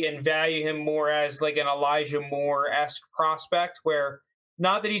be and value him more as like an Elijah Moore-esque prospect, where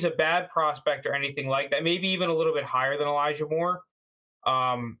not that he's a bad prospect or anything like that, maybe even a little bit higher than Elijah Moore,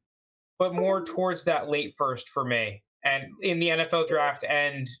 but more towards that late first for me, and in the NFL draft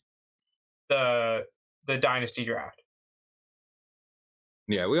and the dynasty draft.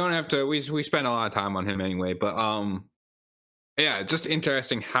 Yeah, we don't have to. We spend a lot of time on him anyway, but yeah, just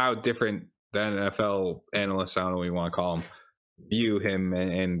interesting how different the NFL analysts, I don't know what you want to call them, view him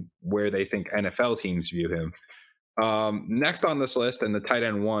and where they think NFL teams view him. Next on this list, and the tight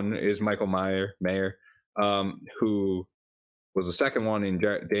end 1 is Michael Mayer, who was the second one in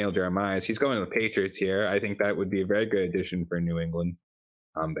Daniel Jeremiah's. He's going to the Patriots here. I think that would be a very good addition for New England.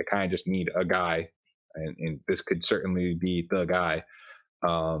 They kind of just need a guy, and this could certainly be the guy.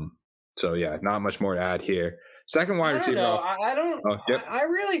 So yeah, not much more to add here. Second wide receiver. I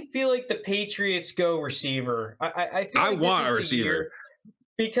really feel like the Patriots go receiver. I want a receiver.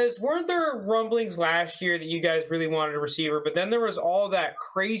 Because weren't there rumblings last year that you guys really wanted a receiver, but then there was all that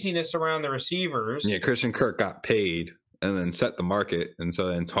craziness around the receivers. Yeah, Christian Kirk got paid and then set the market, and so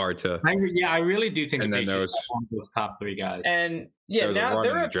then it's hard to. I really do think the Patriots are one of those top 3 guys. And yeah, now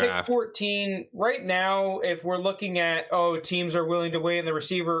they're at pick 14 right now. If we're looking at teams are willing to wait in the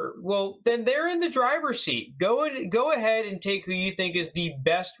receiver, well, then they're in the driver's seat. Go ahead and take who you think is the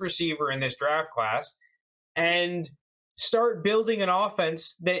best receiver in this draft class, and start building an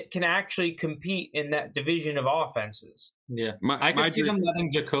offense that can actually compete in that division of offenses. Yeah, I could see them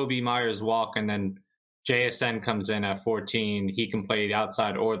letting Jacoby Myers walk, and then JSN comes in at 14. He can play the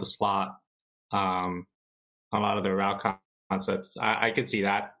outside or the slot. A lot of their route concepts. I could see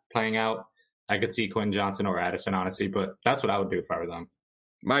that playing out. I could see Quentin Johnston or Addison, honestly, but that's what I would do if I were them.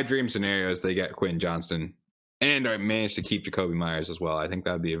 My dream scenario is they get Quentin Johnston and I manage to keep Jacoby Myers as well. I think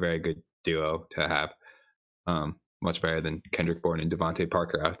that would be a very good duo to have. Much better than Kendrick Bourne and Devontae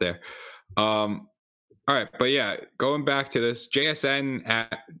Parker out there. All right, but yeah, going back to this, JSN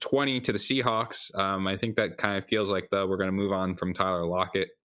at 20 to the Seahawks. I think that kind of feels like we're going to move on from Tyler Lockett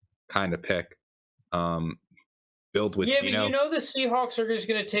kind of pick. Build with Gino. But the Seahawks are just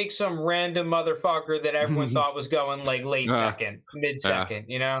going to take some random motherfucker that everyone thought was going like late second, mid second.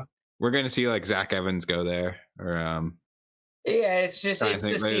 We're going to see like Zach Evans go there, or yeah, it's the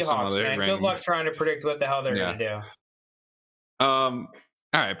Seahawks, man. Good luck trying to predict what the hell they're going to do.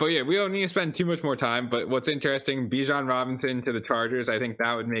 All right, but yeah, we don't need to spend too much more time. But what's interesting, Bijan Robinson to the Chargers, I think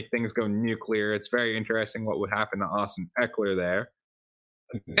that would make things go nuclear. It's very interesting what would happen to Austin Eckler there.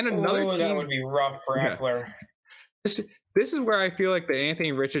 And another team, that would be rough for Eckler. This is where I feel like the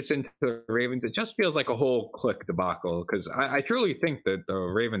Anthony Richardson to the Ravens, it just feels like a whole click debacle, because I truly think that the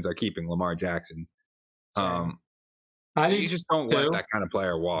Ravens are keeping Lamar Jackson. You just don't let that kind of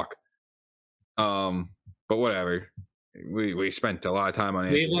player walk. But whatever. We spent a lot of time on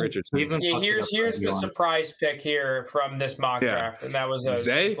Anthony Richardson. Yeah, here's the surprise pick here from this mock draft, and that was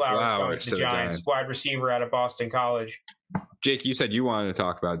Zay Flowers to the Giants, wide receiver out of Boston College. Jake, you said you wanted to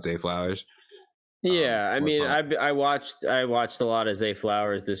talk about Zay Flowers. Yeah, I mean, I watched a lot of Zay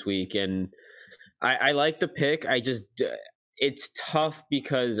Flowers this week, and I like the pick. It's tough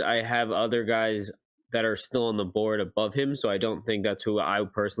because I have other guys that are still on the board above him, so I don't think that's who I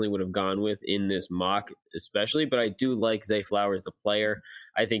personally would have gone with in this mock, especially. But I do like Zay Flowers, the player.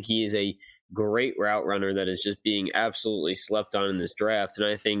 I think he is a great route runner that is just being absolutely slept on in this draft. And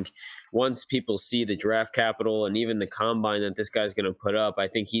I think once people see the draft capital and even the combine that this guy's going to put up, I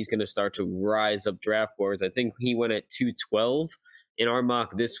think he's going to start to rise up draft boards. I think he went at 212 in our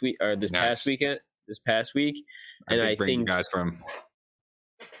mock this week or this past week. And I think guys from.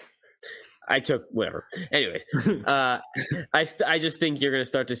 I took whatever. Anyways, I just think you're going to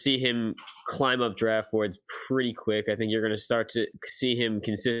start to see him climb up draft boards pretty quick. I think you're going to start to see him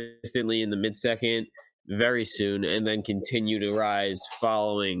consistently in the mid-second very soon, and then continue to rise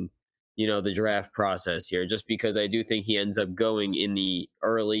following, the draft process here. Just because I do think he ends up going in the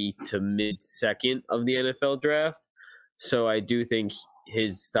early to mid-second of the NFL draft, so I do think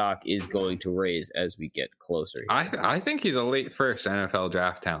his stock is going to raise as we get closer. I think he's a late first NFL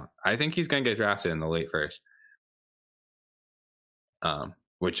draft talent. I think he's going to get drafted in the late first.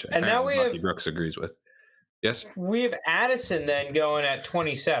 Which and now Lucky Brooks agrees with. Yes, we have Addison then going at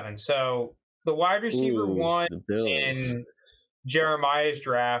 27. So the wide receiver 1 in Jeremiah's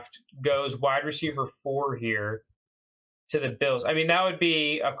draft goes wide receiver 4 here to the Bills. I mean, that would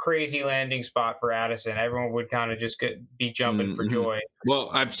be a crazy landing spot for Addison. Everyone would kind of just be jumping for joy. Well,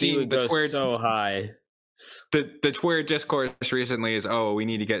 I've seen the Twitter so high. The Twitter discourse recently is, we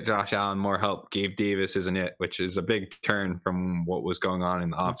need to get Josh Allen more help. Gabe Davis isn't it, which is a big turn from what was going on in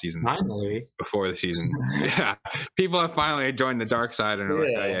the offseason. Finally. Before the season. Yeah. People have finally joined the dark side and are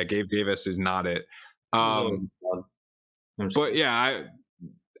like, oh, yeah, Gabe Davis is not it. But yeah,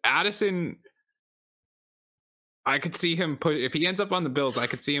 Addison, I could see him if he ends up on the Bills, I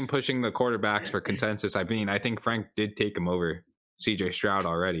could see him pushing the quarterbacks for consensus. I mean, I think Frank did take him over CJ Stroud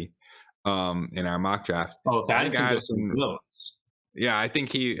already in our mock draft. Oh, if Addison goes, yeah, I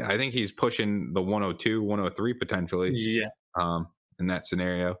think he's pushing the 102, 103 potentially. Yeah. In that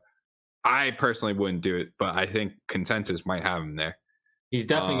scenario. I personally wouldn't do it, but I think consensus might have him there. He's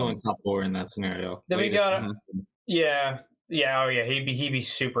definitely going top 4 in that scenario. Then we got he'd be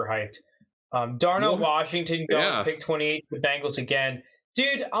super hyped. Darnell Washington going pick 28 the Bengals again.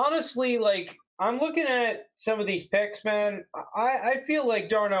 Dude, honestly, like, I'm looking at some of these picks, man. I feel like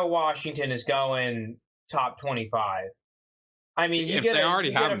Darnell Washington is going top 25. I mean, if they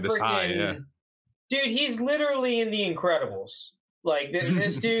already have him this high, yeah. Dude, he's literally in The Incredibles. Like,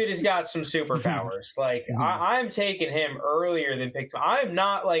 this dude has got some superpowers. Like, I'm taking him earlier than pick. I'm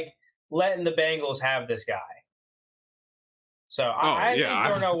not, like, letting the Bengals have this guy. So I think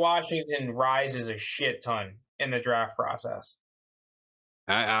Darnell Washington rises a shit ton in the draft process.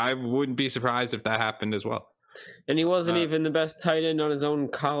 I wouldn't be surprised if that happened as well. And he wasn't even the best tight end on his own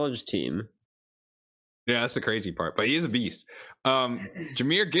college team. Yeah, that's the crazy part. But he's a beast.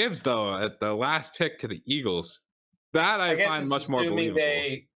 Jahmyr Gibbs, though, at the last pick to the Eagles, that I find much more believable.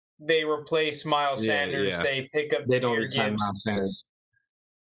 They replace Miles Sanders. Yeah. They pick up. They don't resign Miles Sanders.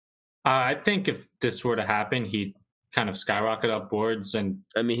 I think if this were to happen, he'd kind of skyrocket up boards, and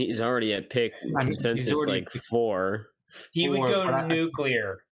I mean, he's already at pick consensus like 4. He would go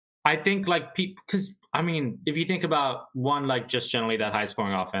nuclear. I think because I mean, if you think about one, like just generally that high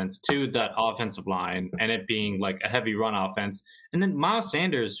scoring offense, 2, that offensive line, and it being like a heavy run offense, and then Miles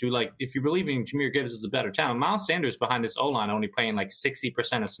Sanders, who, like, if you're believing Jahmyr Gibbs is a better talent, Miles Sanders behind this O line only playing like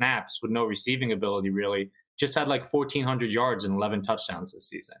 60% of snaps with no receiving ability, really, just had like 1,400 yards and 11 touchdowns this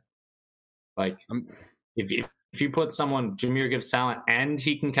season. Like, if you put someone Jahmyr Gibbs talent and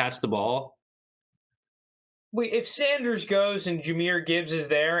he can catch the ball. Wait, if Sanders goes and Jahmyr Gibbs is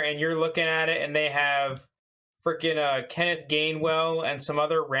there and you're looking at it and they have freaking Kenneth Gainwell and some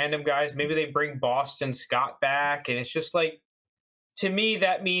other random guys, maybe they bring Boston Scott back, and it's just like, to me,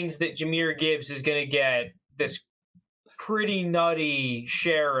 that means that Jahmyr Gibbs is going to get this pretty nutty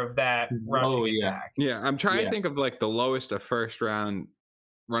share of that rushing attack. Yeah, I'm trying to think of like the lowest a first round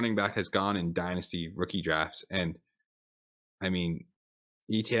running back has gone in dynasty rookie drafts, and I mean,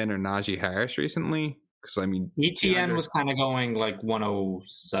 Etienne or Najee Harris recently, because I mean, Etienne was kind of going like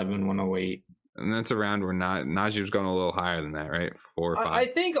 107, 108, and that's around where Najee was going a little higher than that, right? 4 or 5. I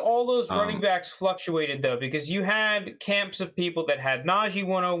think all those running backs fluctuated though, because you had camps of people that had Najee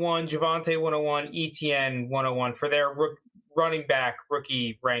 101, Javonte 101, Etienne 101 for their running back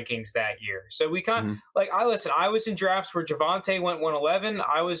rookie rankings that year. So we kind of I was in drafts where Javonte went 111.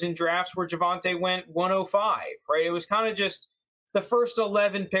 I was in drafts where Javonte went 105, right? It was kind of just the first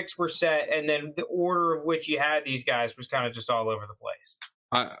 11 picks were set, and then the order of which you had these guys was kind of just all over the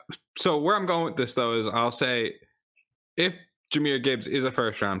place. So where I'm going with this though is I'll say if Jahmyr Gibbs is a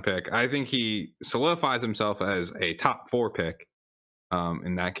first round pick, I think he solidifies himself as a top 4 pick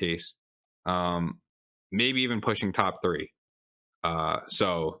in that case. Maybe even pushing top 3.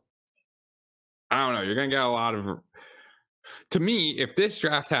 So I don't know. You're going to get a lot of, to me, if this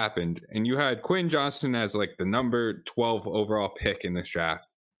draft happened and you had Quinn Johnston as like the number 12 overall pick in this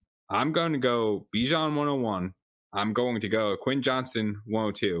draft, I'm going to go Bijan 101. I'm going to go Quinn Johnston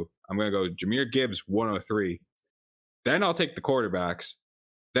 102. I'm going to go Jahmyr Gibbs 103. Then I'll take the quarterbacks.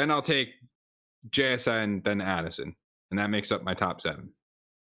 Then I'll take JSN, then Addison. And that makes up my top 7.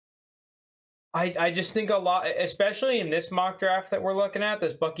 I just think a lot, especially in this mock draft that we're looking at,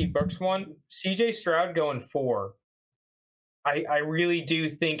 this Bucky Brooks one, CJ Stroud going 4. I really do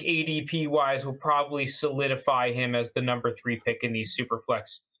think ADP wise will probably solidify him as the number 3 pick in these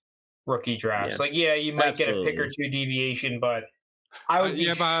Superflex rookie drafts. You might get a pick or 2 deviation, but I would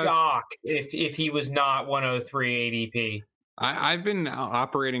be shocked if he was not 103 ADP. I've been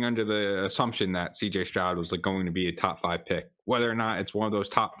operating under the assumption that CJ Stroud was going to be a top 5 pick, whether or not it's one of those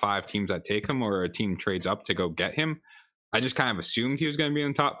top 5 teams that take him or a team trades up to go get him. I just kind of assumed he was going to be in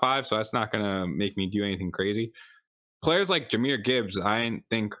the top 5, so that's not going to make me do anything crazy. Players like Jahmyr Gibbs, I didn't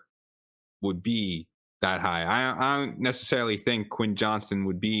think would be that high. I don't necessarily think Quinn Johnston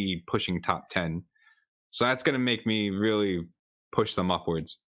would be pushing top 10. So that's going to make me really push them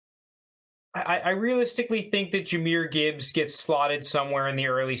upwards. I realistically think that Jahmyr Gibbs gets slotted somewhere in the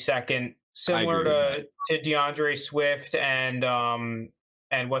early second, similar to DeAndre Swift and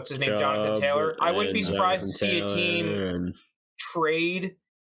what's his name, Jonathan Taylor. I wouldn't be surprised to see a team trade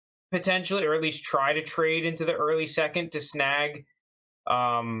potentially, or at least try to trade into the early second to snag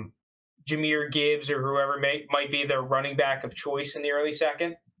Jahmyr Gibbs or whoever might be their running back of choice in the early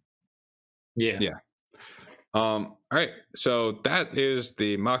second. Yeah. All right. So that is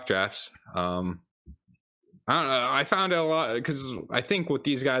the mock drafts. I don't know. I found out a lot because I think what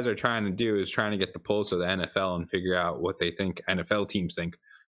these guys are trying to do is trying to get the pulse of the NFL and figure out what they think NFL teams think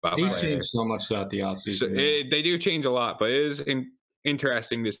about these change so much throughout the offseason. So they do change a lot, but it is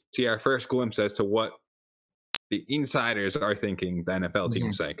interesting to see our first glimpse as to what the insiders are thinking the NFL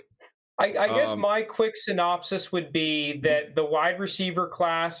teams think. I guess my quick synopsis would be that the wide receiver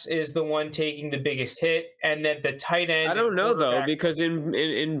class is the one taking the biggest hit, and that the tight end. I don't know though, because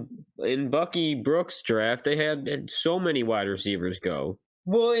in Bucky Brooks' draft, they had so many wide receivers go.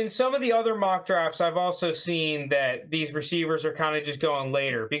 Well, in some of the other mock drafts, I've also seen that these receivers are kind of just going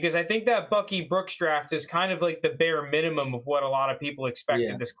later, because I think that Bucky Brooks draft is kind of like the bare minimum of what a lot of people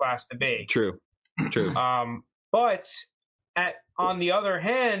expected this class to be. True. But on the other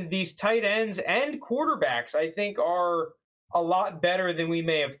hand, these tight ends and quarterbacks, I think, are a lot better than we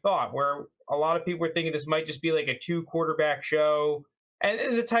may have thought, where a lot of people were thinking this might just be like a 2-quarterback show.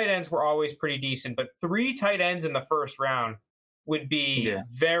 And the tight ends were always pretty decent, but 3 tight ends in the first round would be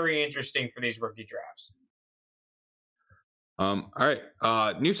very interesting for these rookie drafts. All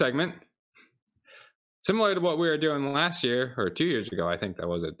right. New segment. Similar to what we were doing last year, or 2 years ago, I think that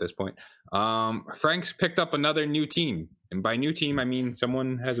was at this point. Frank's picked up another new team. And by new team, I mean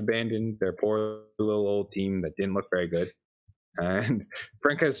someone has abandoned their poor little old team that didn't look very good. And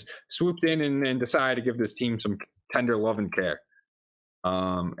Frank has swooped in and decided to give this team some tender love and care.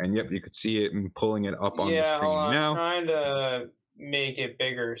 And yep, you could see it and pulling it up on the screen now. I'm trying to make it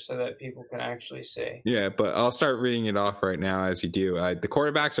bigger so that people can actually see. Yeah, but I'll start reading it off right now as you do. The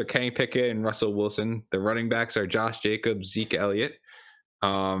quarterbacks are Kenny Pickett and Russell Wilson. The running backs are Josh Jacobs, Zeke Elliott.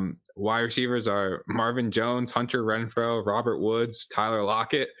 Wide receivers are Marvin Jones, Hunter Renfrow, Robert Woods, Tyler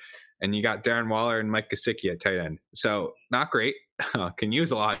Lockett, and you got Darren Waller and Mike Gesicki at tight end. So not great. Can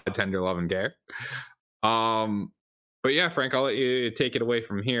use a lot of tender love and care. But yeah, Frank, I'll let you take it away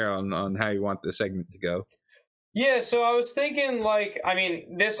from here on how you want the segment to go. Yeah, so I was thinking,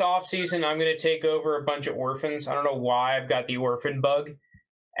 this offseason, I'm going to take over a bunch of orphans. I don't know why I've got the orphan bug.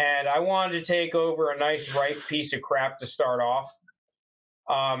 And I wanted to take over a nice, ripe piece of crap to start off.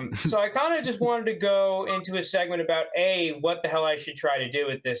 So I kind of just wanted to go into a segment about, A, what the hell I should try to do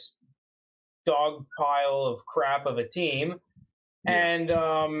with this dog pile of crap of a team.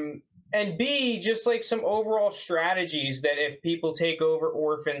 Yeah. And B, just like some overall strategies that if people take over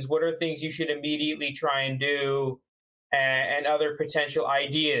orphans, what are things you should immediately try and do, and other potential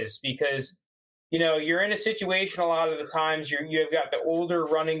ideas? Because, you're in a situation a lot of the times you've got the older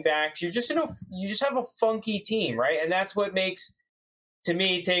running backs. You just have a funky team, right? And that's what makes, to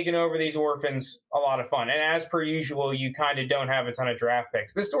me, taking over these orphans a lot of fun. And as per usual, you kind of don't have a ton of draft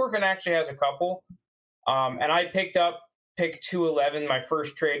picks. This orphan actually has a couple. And I picked up pick 211. My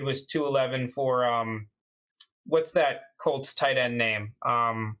first trade was 211 for what's that Colts tight end name?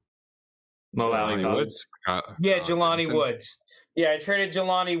 Jelani Woods. Jelani Woods. Yeah, I traded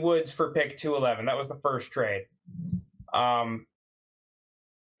Jelani Woods for pick 211. That was the first trade.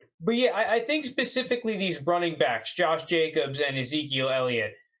 But yeah, I think specifically these running backs, Josh Jacobs and Ezekiel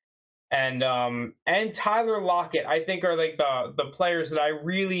Elliott, and Tyler Lockett, I think are like the players that I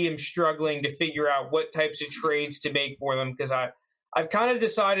really am struggling to figure out what types of trades to make for them, because I've kind of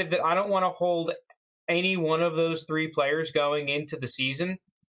decided that I don't want to hold any one of those 3 players going into the season,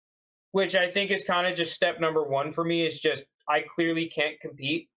 which I think is kind of just step number 1 for me, is just I clearly can't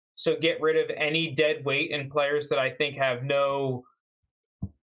compete. So get rid of any dead weight in players that I think have no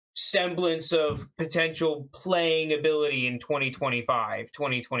semblance of potential playing ability in 2025,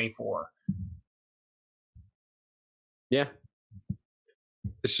 2024. Yeah.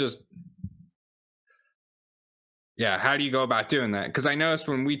 It's just, yeah, how do you go about doing that? Because I noticed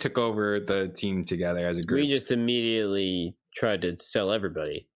when we took over the team together as a group, We just immediately tried to sell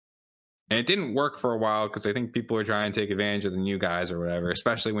everybody. and it didn't work for a while because I think people are trying to take advantage of the new guys or whatever,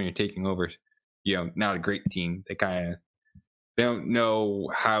 especially when you're taking over, not a great team. They don't know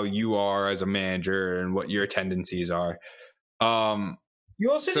how you are as a manager and what your tendencies are.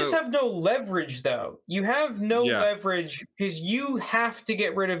 You also just have no leverage, though. You have no leverage because you have to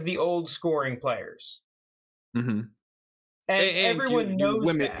get rid of the old scoring players. Mm-hmm. And everyone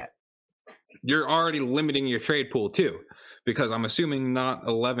knows that. You're already limiting your trade pool, too, because I'm assuming not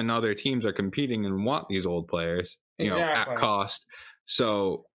 11 other teams are competing and want these old players, at cost.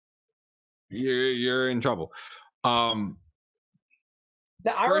 So you're in trouble. Now,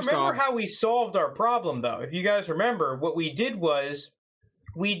 I remember how we solved our problem, though. If you guys remember, what we did was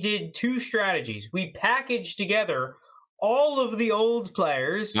we did two strategies. We packaged together all of the old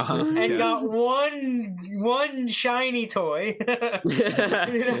players and got one shiny toy. Or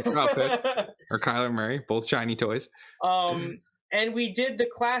Kyler Murray, both shiny toys. And we did the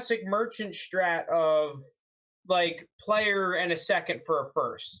classic merchant strat of like player and a second for a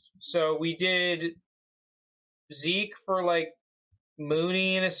first. So we did Zeke for like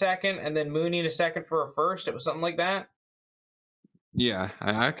Mooney in a second, and then Mooney in a second for a first. It was something like that. Yeah,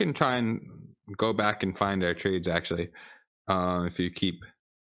 I can try and go back and find our trades actually, if you keep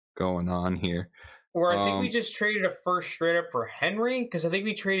going on here. Or I think we just traded a first straight up for Henry, because I think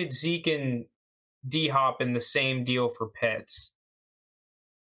we traded Zeke and D-Hop in the same deal for Pitts.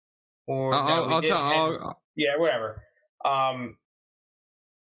 Or yeah, whatever.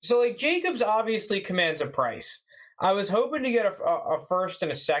 So like Jacobs obviously commands a price. I was hoping to get a first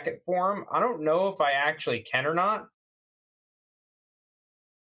and a second for him. I don't know if I actually can or not.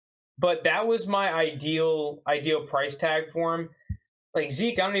 But that was my ideal price tag for him. Like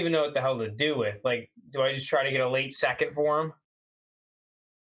Zeke, I don't even know what the hell to do with. Like, do I just try to get a late second for him?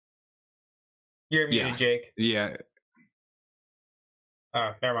 You're muted, Jake. Yeah.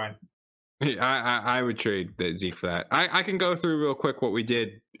 Oh, never mind. I would trade the Zeke for that. I can go through real quick what we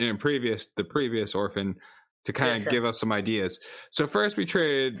did in the previous Orphan to kind of give us some ideas. So first we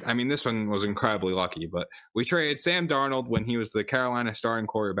traded, this one was incredibly lucky, but we traded Sam Darnold when he was the Carolina starting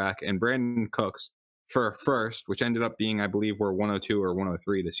quarterback and Brandon Cooks for a first, which ended up being, I believe, we're 102 or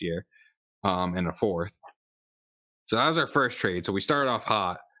 103 this year, and a fourth. So that was our first trade. So we started off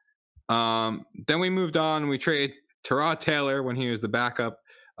hot. Then we moved on. We traded Tyrod Taylor when he was the backup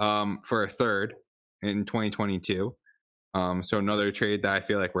for a third in 2022. So another trade that I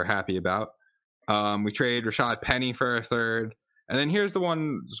feel like we're happy about. We traded Rashad Penny for a third. And then here's the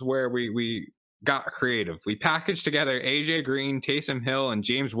ones where we got creative. We packaged together AJ Green, Taysom Hill, and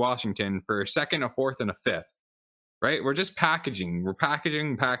James Washington for a second, a fourth, and a fifth. Right? We're just packaging. We're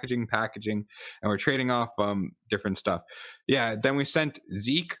packaging, and we're trading off different stuff. Yeah, then we sent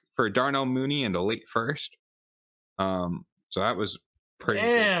Zeke for Darnell Mooney and a late first. So that was pretty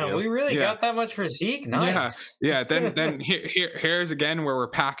Damn, we really got that much for Zeke? Nice. Yeah. Then here's again where we're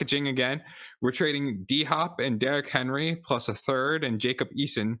packaging again. We're trading D-Hop and Derrick Henry plus a third and Jacob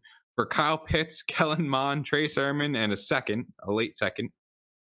Eason for Kyle Pitts, Kellen Mond, Trey Sermon, and a late second.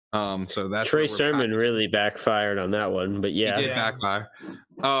 So that's Trey Sermon really backfired on that one, but yeah. He did backfire.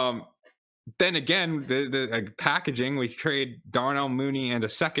 Then again, the packaging, we trade Darnell Mooney and a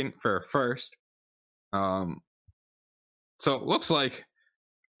second for a first. So it looks like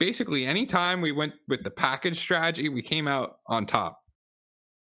basically anytime we went with the package strategy, we came out on top.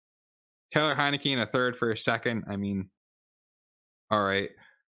 Taylor Heineke and a third for a second. All right.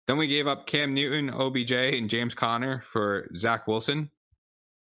 Then we gave up Cam Newton, OBJ, and James Conner for Zach Wilson.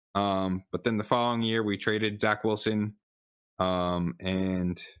 But then the following year we traded Zach Wilson.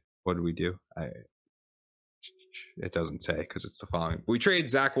 And what did we do? It doesn't say because it's the following. We traded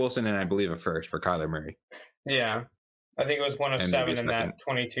Zach Wilson and I believe a first for Kyler Murray. Yeah. I think it was 107 in that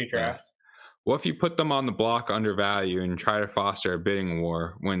 22 draft. Yeah. What if you put them on the block under value and try to foster a bidding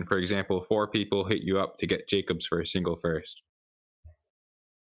war when, for example, 4 people hit you up to get Jacobs for a single first?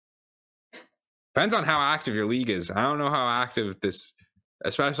 Depends on how active your league is. I don't know how active this,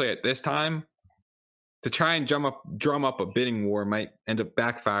 especially at this time, to try and drum up a bidding war might end up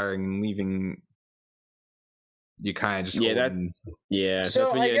backfiring and leaving you kind of just holding. So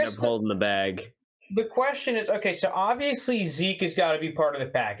that's when you end up holding the bag. The question is, okay, so obviously Zeke has got to be part of the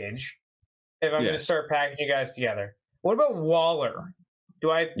package if I'm going to start packaging guys together. What about Waller? Do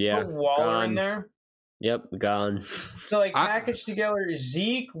I put Waller in there? Yep, gone. So like package together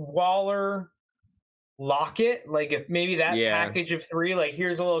Zeke, Waller, Lockett. Like if maybe that package of 3. Like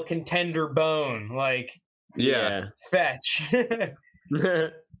here's a little contender bone. Like fetch.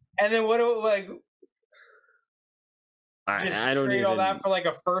 And then what do like? I don't trade all that for like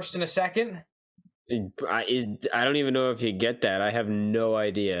a first and a second. I don't even know if you get that. I have no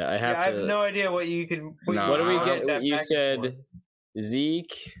idea. I have no idea what you can. What do we get? You said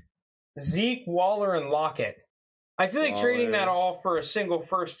Zeke, Waller, and Lockett. I feel like trading that all for a single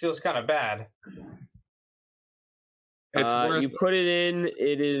first feels kind of bad. You put it in.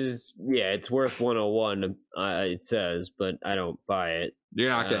 It is it's worth 101. It says, but I don't buy it. You're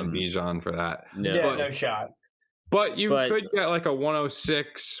not getting Bijan for that. No, no shot. But you could get like a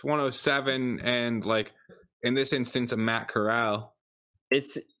 106, 107, and like in this instance, a Matt Corral.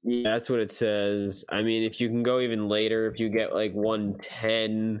 That's what it says. I mean, if you can go even later, if you get like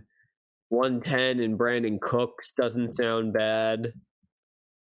 110 and Brandon Cooks doesn't sound bad.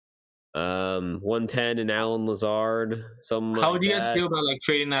 110 and Alan Lazard. How would you guys feel about like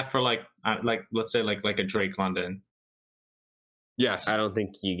trading that for like let's say like a Drake London? Yes, I don't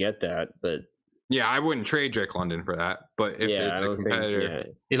think you get that, but. Yeah, I wouldn't trade Drake London for that. But if it's a competitor,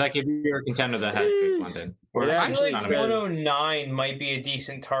 like if you're a contender that has Drake London, I feel like 109 might be a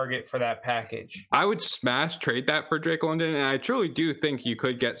decent target for that package. I would smash trade that for Drake London, and I truly do think you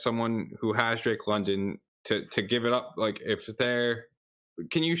could get someone who has Drake London to give it up. Like if they're,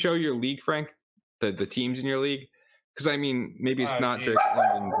 can you show your league, Frank? The teams in your league, because I mean maybe it's not Drake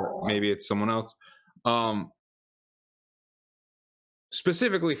London, but maybe it's someone else.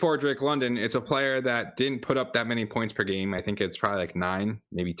 Specifically for Drake London, it's a player that didn't put up that many points per game. I think it's probably like 9,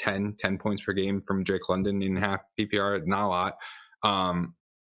 maybe 10 points per game from Drake London in half PPR. Not a lot.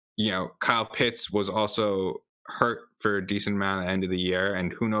 Kyle Pitts was also hurt for a decent amount at the end of the year,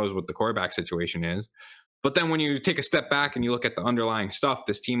 and who knows what the quarterback situation is. But then when you take a step back and you look at the underlying stuff,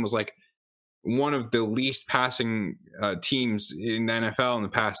 this team was like one of the least passing teams in the NFL in the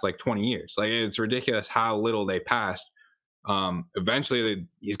past like 20 years. Like it's ridiculous how little they passed. Eventually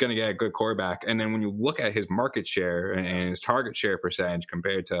he's going to get a good quarterback. And then when you look at his market share and his target share percentage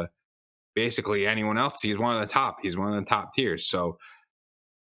compared to basically anyone else, he's one of the top tiers. So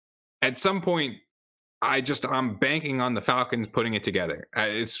at some point I'm banking on the Falcons putting it together.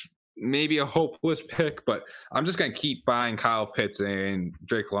 It's maybe a hopeless pick, but I'm just going to keep buying Kyle Pitts and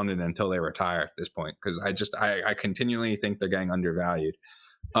Drake London until they retire at this point. Cause I continually think they're getting undervalued.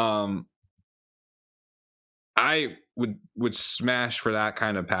 I would smash for that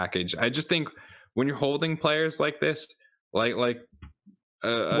kind of package. I just think when you're holding players like this, like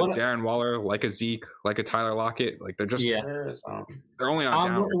Darren Waller, like a Zeke, like a Tyler Lockett, like they're just they're only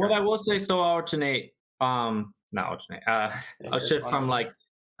on down. What I will say, so I'll shift from like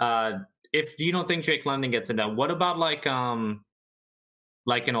if you don't think Drake London gets it done, what about like an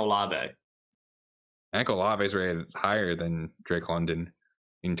Olave? I think Olave's rated higher than Drake London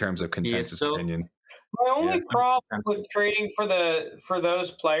in terms of consensus opinion. My only problem with trading for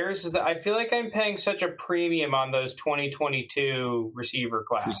those players is that I feel like I'm paying such a premium on those 2022 receiver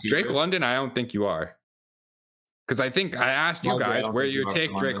class. Drake London, I don't think you are. Because I think I asked you guys where you would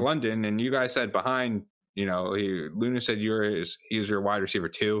take Drake London, and you guys said behind, Luna said he was your wide receiver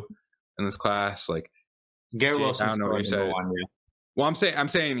 2 in this class. Like Garrett Wilson. I don't know what you said. Well, I'm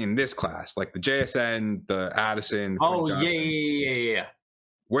saying in this class, like the JSN, the Addison. Yeah.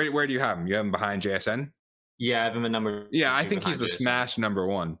 Where do you have him? You have him behind JSN? Yeah, I have him at number. Yeah, I think he's the smash number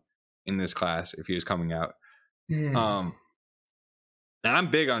 1 in this class if he was coming out. And I'm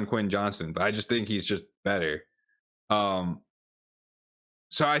big on Quinn Johnson, but I just think he's just better. So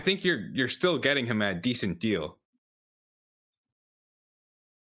I think you're still getting him at a decent deal.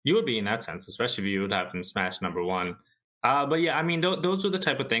 You would be in that sense, especially if you would have him smash number 1. But yeah, I mean, those are the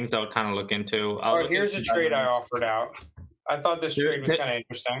type of things I would kind of look into. Here's a trade I offered out. I thought this trade was kind of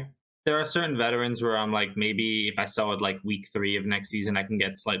interesting. There are certain veterans where I'm like, maybe if I sell it like week 3 of next season, I can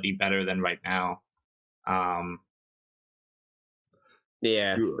get slightly better than right now.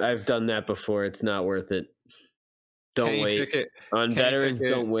 Yeah, I've done that before. It's not worth it. Don't wait. On veterans,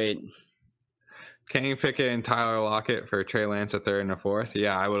 don't wait. Kenny Pickett and Tyler Lockett for Trey Lance at 3rd and 4th.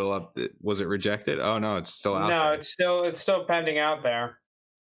 Yeah, I would have loved it. Was it rejected? Oh no, it's still out. No, there. It's still pending out there.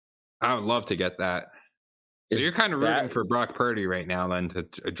 I would love to get that. So you're kind of rooting for Brock Purdy right now, then, to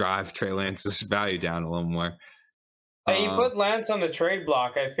drive Trey Lance's value down a little more. Hey, you put Lance on the trade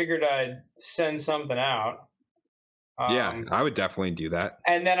block. I figured I'd send something out. Yeah, I would definitely do that.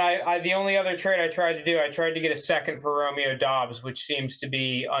 And then the only other trade I tried to get a second for Romeo Doubs, which seems to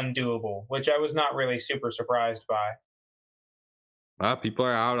be undoable, which I was not really super surprised by. Well, people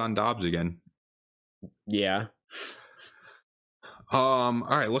are out on Doubs again. Yeah. All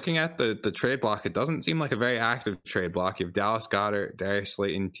right, looking at the trade block, it doesn't seem like a very active trade block. You have Dallas Goedert, Darius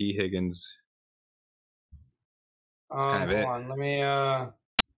Slayton, T. Higgins. That's kind of it. Hold on, let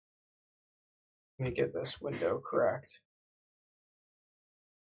me get this window correct.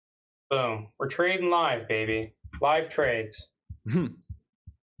 Boom. We're trading live, baby. Live trades. All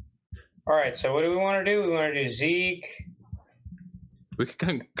right, so what do we want to do? We want to do Zeke. We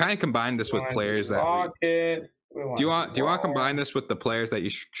can kind of combine this with players that. Do you want to combine this with the players that you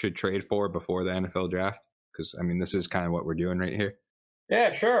should trade for before the NFL draft? Because I mean, this is kind of what we're doing right here.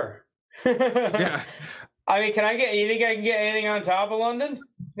 Yeah, sure. Yeah. I mean, you think I can get anything on top of London?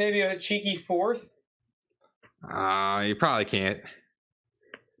 Maybe a cheeky fourth? You probably can't.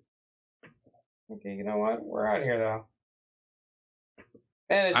 Okay, you know what? We're out of here though.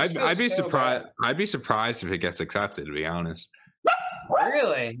 Man, I'd be so surprised. bad. I'd be surprised if it gets accepted. To be honest.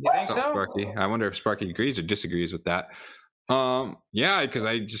 Really? You think so? Sparky. I wonder if Sparky agrees or disagrees with that. Yeah, because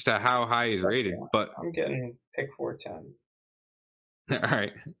I just how high he's rated. But I'm getting pick 410. all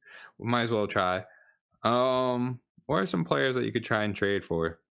right, we might as well try. What are some players that you could try and trade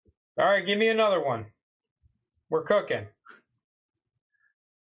for? All right, give me another one. We're cooking.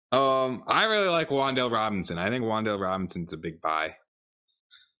 I really like Wan'Dale Robinson. I think Wan'Dale Robinson's a big buy.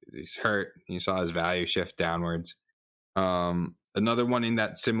 He's hurt. You saw his value shift downwards. Another one in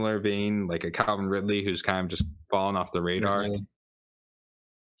that similar vein, like a Calvin Ridley, who's kind of just fallen off the radar. I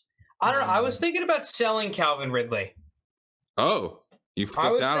don't know. I was thinking about selling Calvin Ridley. Oh, you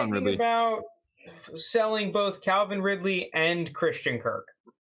flipped out on Ridley. I was thinking about selling both Calvin Ridley and Christian Kirk.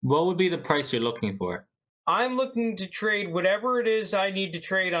 What would be the price you're looking for? I'm looking to trade whatever it is I need to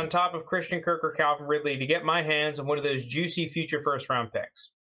trade on top of Christian Kirk or Calvin Ridley to get my hands on one of those juicy future first-round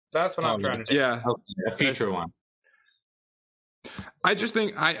picks. That's what I'm trying to do. Yeah. A future one. I just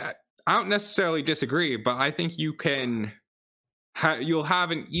think I don't necessarily disagree, but I think you can you'll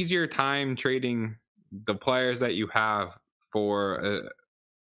have an easier time trading the players that you have for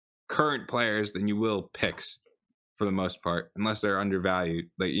current players than you will picks for the most part, unless they're undervalued,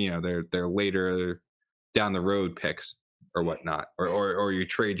 like they're later down the road picks or whatnot, or you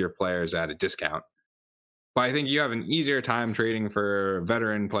trade your players at a discount. But I think you have an easier time trading for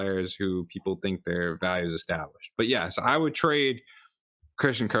veteran players who people think their value is established. But yes, I would trade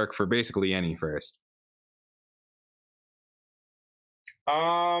Christian Kirk for basically any first.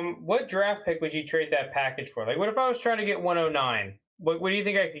 What draft pick would you trade that package for? Like, what if I was trying to get 109? What do you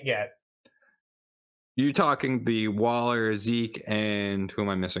think I could get? You're talking the Waller, Zeke, and who am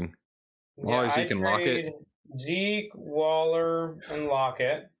I missing? Waller, Zeke, and Lockett. Zeke, Waller, and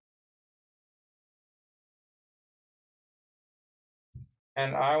Lockett.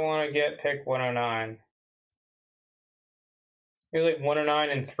 And I want to get pick 109. You're like 109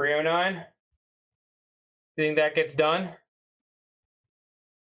 and 309? You think that gets done?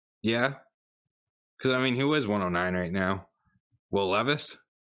 Yeah. Because, I mean, who is 109 right now? Will Levis?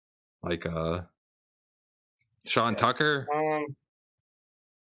 Like, Sean Tucker?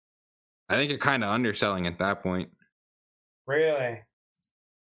 I think you're kind of underselling at that point. Really?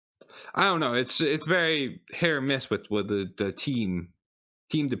 I don't know. It's very hit or miss with the team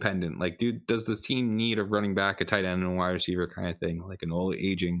dependent. Like, dude, does the team need a running back, a tight end, and a wide receiver kind of thing, like an old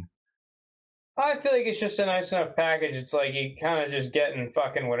aging? I feel like it's just a nice enough package. It's like you kind of just getting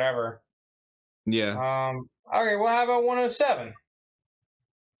fucking whatever. Yeah. Okay. Well, how about 107?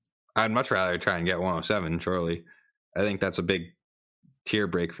 I'd much rather try and get 107. Surely, I think that's a big tier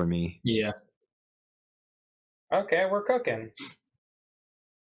break for me. Yeah. Okay, we're cooking.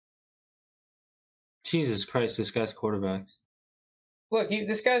 Jesus Christ, this guy's quarterbacks. Look,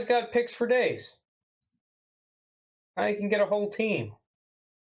 this guy's got picks for days. Now you can get a whole team.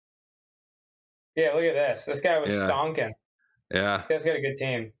 Yeah, look at this. This guy was stonking. Yeah. This guy's got a good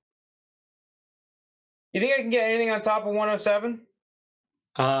team. You think I can get anything on top of 107?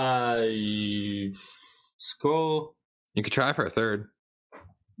 Scroll. You could try for a third.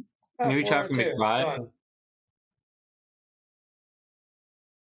 Maybe try for McBride.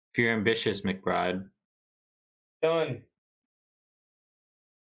 If you're ambitious, McBride. Done.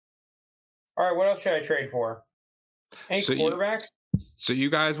 All right, what else should I trade for? Any quarterbacks? So you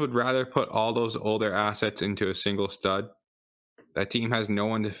guys would rather put all those older assets into a single stud? That team has no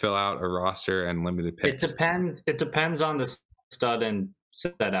one to fill out a roster and limited picks. It depends on the stud and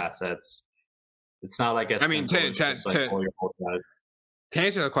set assets. It's not like to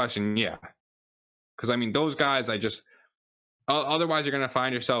answer the question, yeah. Because I mean, those guys, otherwise you're going to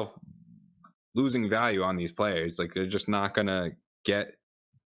find yourself losing value on these players. Like, they're just not going to get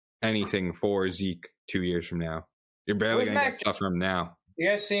anything for Zeke 2 years from now. You're barely going to get stuff from him now. You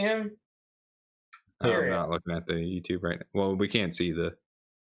guys see him? I'm not looking at the YouTube right now. Well, we can't see the.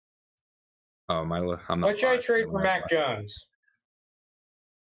 Oh, I'm not. What should I trade for Mac Jones?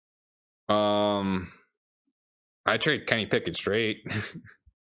 I trade Kenny Pickett straight.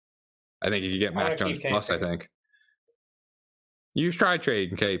 I think you could get Mac Jones plus. I think you tried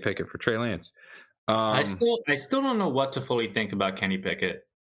trading Kenny Pickett for Trey Lance. I still don't know what to fully think about Kenny Pickett.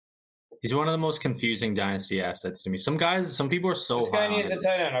 He's one of the most confusing dynasty assets to me. Some people are so. This guy needs a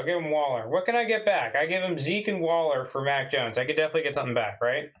tight end. I'll give him Waller. What can I get back? I give him Zeke and Waller for Mac Jones. I could definitely get something back,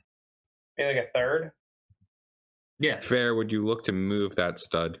 right? Maybe like a third. Yeah, fair. Would you look to move that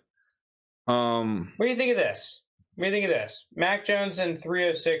stud? What do you think of this? Mac Jones and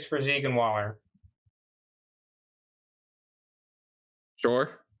 306 for Zeke and Waller. Sure.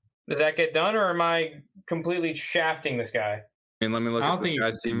 Does that get done, or am I completely shafting this guy? I mean, let me look at this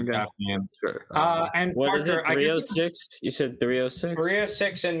guy's team again. Sure. And what is it? 306? You said 306?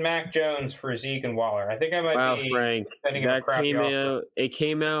 306 and Mac Jones for Zeke and Waller. I think I might be. Frank. That came out. It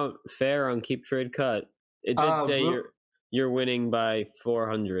came out fair on Keep Trade Cut. It did say you're winning by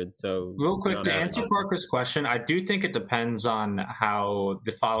 400. So real quick to answer Parker's question, I do think it depends on how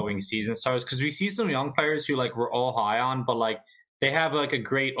the following season starts, because we see some young players who like we're all high on, but like they have like a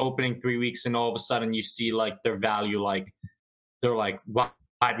great opening 3 weeks, and all of a sudden you see like their value like. They're like wide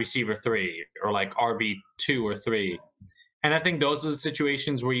receiver 3 or like RB 2 or 3. And I think those are the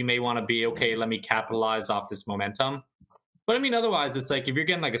situations where you may want to be, okay, let me capitalize off this momentum. But I mean, otherwise, it's like if you're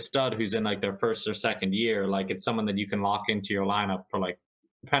getting like a stud who's in like their first or second year, like it's someone that you can lock into your lineup for like,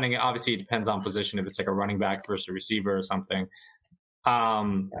 obviously it depends on position. If it's like a running back versus a receiver or something.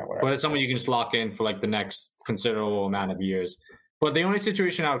 But it's someone you can just lock in for like the next considerable amount of years. But the only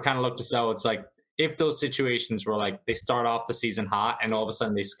situation I would kind of look to sell, it's like, if those situations were like they start off the season hot and all of a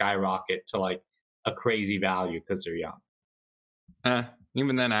sudden they skyrocket to like a crazy value because they're young.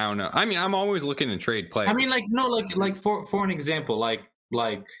 Even then, I don't know. I mean, I'm always looking to trade players. I mean, like for an example, like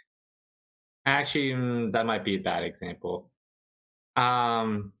actually that might be a bad example. I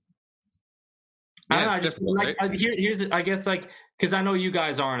don't know. I just like right? Here's I guess like because I know you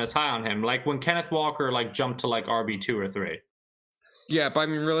guys aren't as high on him. Like when Kenneth Walker like jumped to like RB 2 or 3. Yeah, but I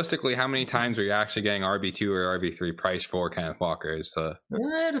mean, realistically, how many times are you actually getting RB2 or RB3 price for Kenneth Walker?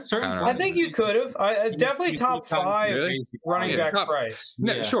 I think you could have. Definitely top 5 running back price.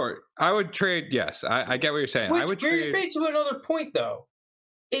 No, sure. I would trade. Yes, I get what you're saying. Which I would brings trade. me to another point, though.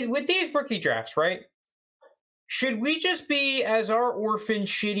 With these rookie drafts, right? Should we just be, as our orphan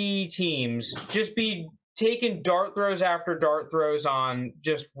shitty teams, just be taking dart throws after dart throws on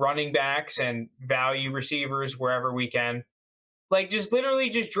just running backs and value receivers wherever we can? Like, just literally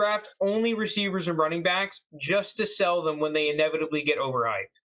just draft only receivers and running backs just to sell them when they inevitably get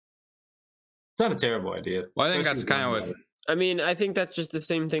overhyped. It's not a terrible idea. Well, I think that's kind of what... I mean, I think that's just the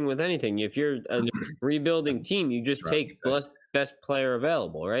same thing with anything. If you're a rebuilding team, you just take best player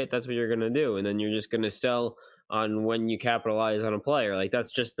available, right? That's what you're going to do. And then you're just going to sell on when you capitalize on a player. Like,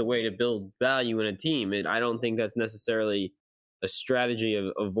 that's just the way to build value in a team. And I don't think that's necessarily a strategy of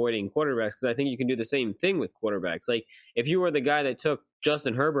avoiding quarterbacks, because I think you can do the same thing with quarterbacks. Like if you were the guy that took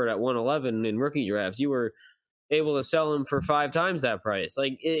Justin Herbert at 111 in rookie drafts, you were able to sell him for 5 times that price.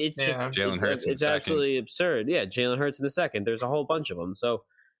 Like it's just Jalen Hurts. It's absolutely absurd. Yeah, Jalen Hurts in the second. There's a whole bunch of them. So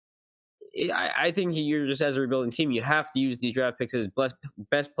I think you're just, as a rebuilding team, you have to use these draft picks as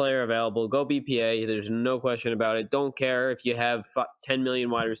best player available. Go BPA. There's no question about it. Don't care if you have 10 million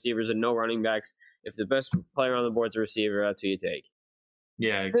wide receivers and no running backs. If the best player on the board's a receiver, that's who you take.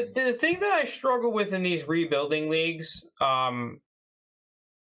 Yeah. The thing that I struggle with in these rebuilding leagues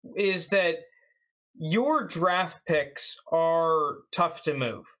is that your draft picks are tough to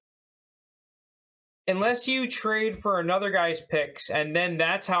move. Unless you trade for another guy's picks, and then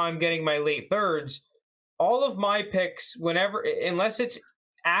that's how I'm getting my late thirds, all of my picks, unless it's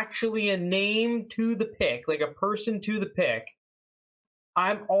actually a name to the pick, like a person to the pick,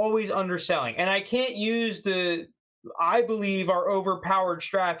 I'm always underselling. And I can't use I believe, our overpowered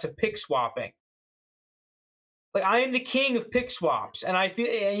strats of pick swapping. Like, I am the king of pick swaps, and I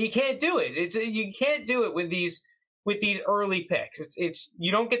feel you can't do it. You can't do it with these early picks. It's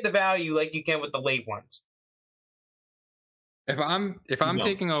you don't get the value like you can with the late ones. If I'm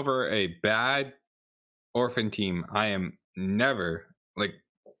taking over a bad orphan team, I am never, like,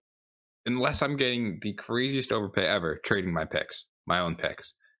 unless I'm getting the craziest overpay ever, trading my own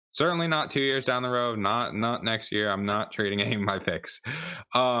picks. Certainly not 2 years down the road. Not next year. I'm not trading any of my picks.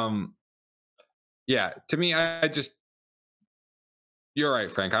 Yeah, to me, you're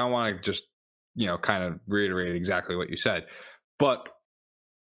right, Frank. I don't want to just, kind of reiterate exactly what you said. But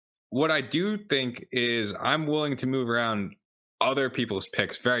what I do think is I'm willing to move around other people's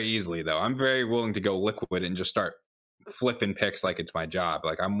picks very easily, though. I'm very willing to go liquid and just start flipping picks like it's my job.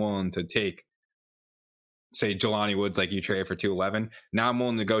 Like, I'm willing to take, say, Jelani Woods, like you trade for 211. Now I'm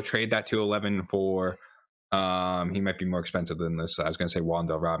willing to go trade that 211 for, he might be more expensive than this. I was going to say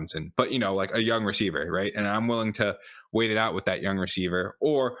Wan'Dale Robinson, but, like a young receiver, right? And I'm willing to wait it out with that young receiver,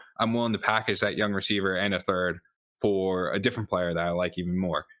 or I'm willing to package that young receiver and a third for a different player that I like even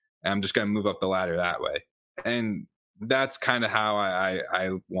more. And I'm just going to move up the ladder that way. And that's kind of how I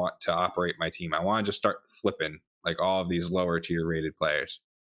want to operate my team. I want to just start flipping like all of these lower tier rated players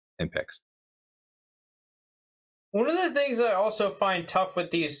and picks. One of the things I also find tough with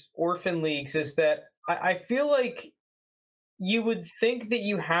these orphan leagues is that I feel like you would think that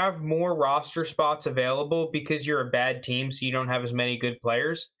you have more roster spots available because you're a bad team, so you don't have as many good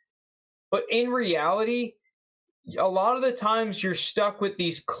players. But in reality, a lot of the times you're stuck with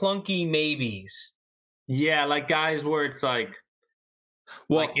these clunky maybes. Yeah, like guys where it's like,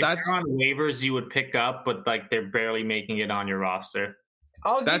 well, if that's they're on waivers you would pick up, but like they're barely making it on your roster.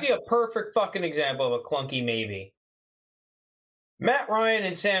 I'll give you a perfect fucking example of a clunky maybe. Matt Ryan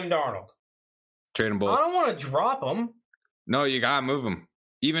and Sam Darnold. Trade them both. I don't want to drop them. No, you gotta move them,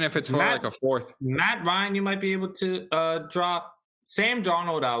 even if it's for like a fourth. Matt Ryan, you might be able to drop. Sam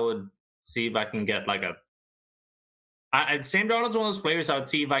Darnold, I would see if I can get like a. Sam Darnold's one of those players I would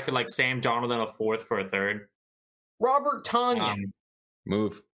see if I could like Sam Darnold and a fourth for a third. Robert Tonyan.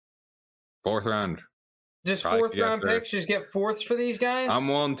 Move. Fourth round. Just fourth round picks? Just get fourths for these guys? I'm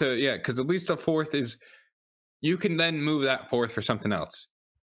willing to, because at least a fourth is, you can then move that fourth for something else.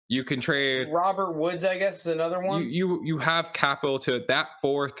 You can trade Robert Woods, I guess, is another one. You have capital to that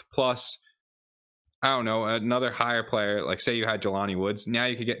fourth plus, I don't know, another higher player. Like say you had Jelani Woods, now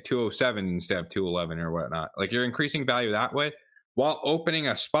you could get 207 instead of 211 or whatnot. Like you're increasing value that way while opening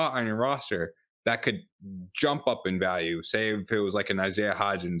a spot on your roster that could jump up in value. Say if it was like an Isaiah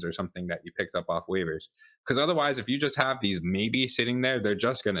Hodgins or something that you picked up off waivers. Because otherwise, if you just have these maybe sitting there, they're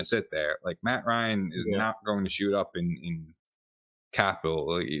just going to sit there. Like Matt Ryan is not going to shoot up in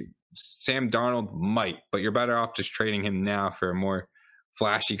capital. Sam Darnold might, but you're better off just trading him now for a more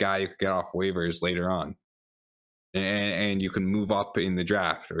flashy guy you could get off waivers later on. And you can move up in the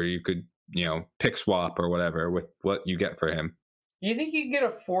draft, or you could, pick swap or whatever with what you get for him. You think you could get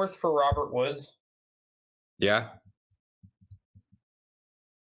a fourth for Robert Woods? Yeah.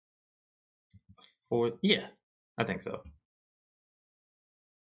 Yeah, I think so.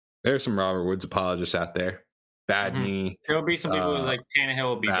 There's some Robert Woods apologists out there. Bad knee. There'll be some people like Tannehill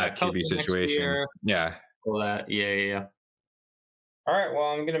will be bad QB situation. Yeah. All that. Yeah. All right. Well,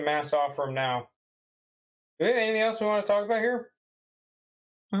 I'm gonna mass offer him now. Do we have anything else we want to talk about here?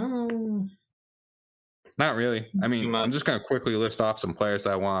 Not really. I mean, I'm just gonna quickly list off some players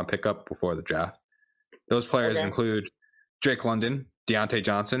that I want to pick up before the draft. Those players include Drake London, Deontay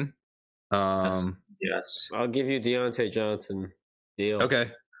Johnson. Yes. I'll give you Deontay Johnson. Deal.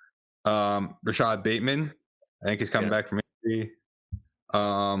 Okay. Rashad Bateman. I think he's coming back from injury.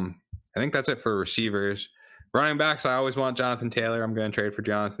 I think that's it for receivers. Running backs, I always want Jonathan Taylor. I'm going to trade for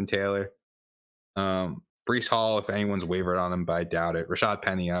Jonathan Taylor. Breece Hall, if anyone's wavered on him, but I doubt it. Rashad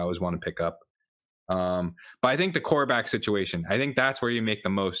Penny, I always want to pick up. But I think the quarterback situation, I think that's where you make the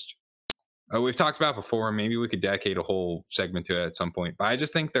most. We've talked about before. Maybe we could dedicate a whole segment to it at some point. But I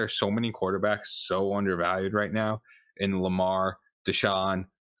just think there's so many quarterbacks so undervalued right now in Lamar, Deshaun,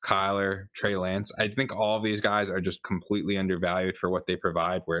 Kyler, Trey Lance. I think all of these guys are just completely undervalued for what they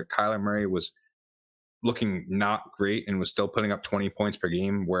provide, where Kyler Murray was looking not great and was still putting up 20 points per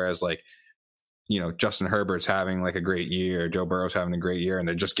game, whereas Justin Herbert's having like a great year, Joe Burrow's having a great year, and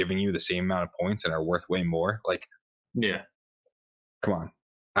they're just giving you the same amount of points and are worth way more. Come on.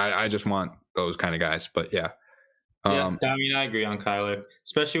 I just want those kind of guys, but yeah. I mean, I agree on Kyler,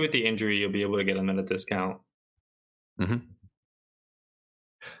 especially with the injury. You'll be able to get him at a discount.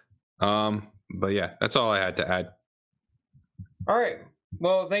 But yeah, that's all I had to add. All right.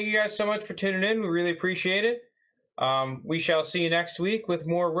 Well, thank you guys so much for tuning in. We really appreciate it. We shall see you next week with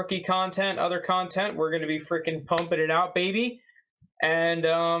more rookie content, other content. We're going to be freaking pumping it out, baby. And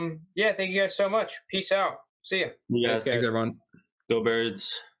thank you guys so much. Peace out. See ya. Yes, thanks everyone. Go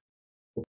Birds.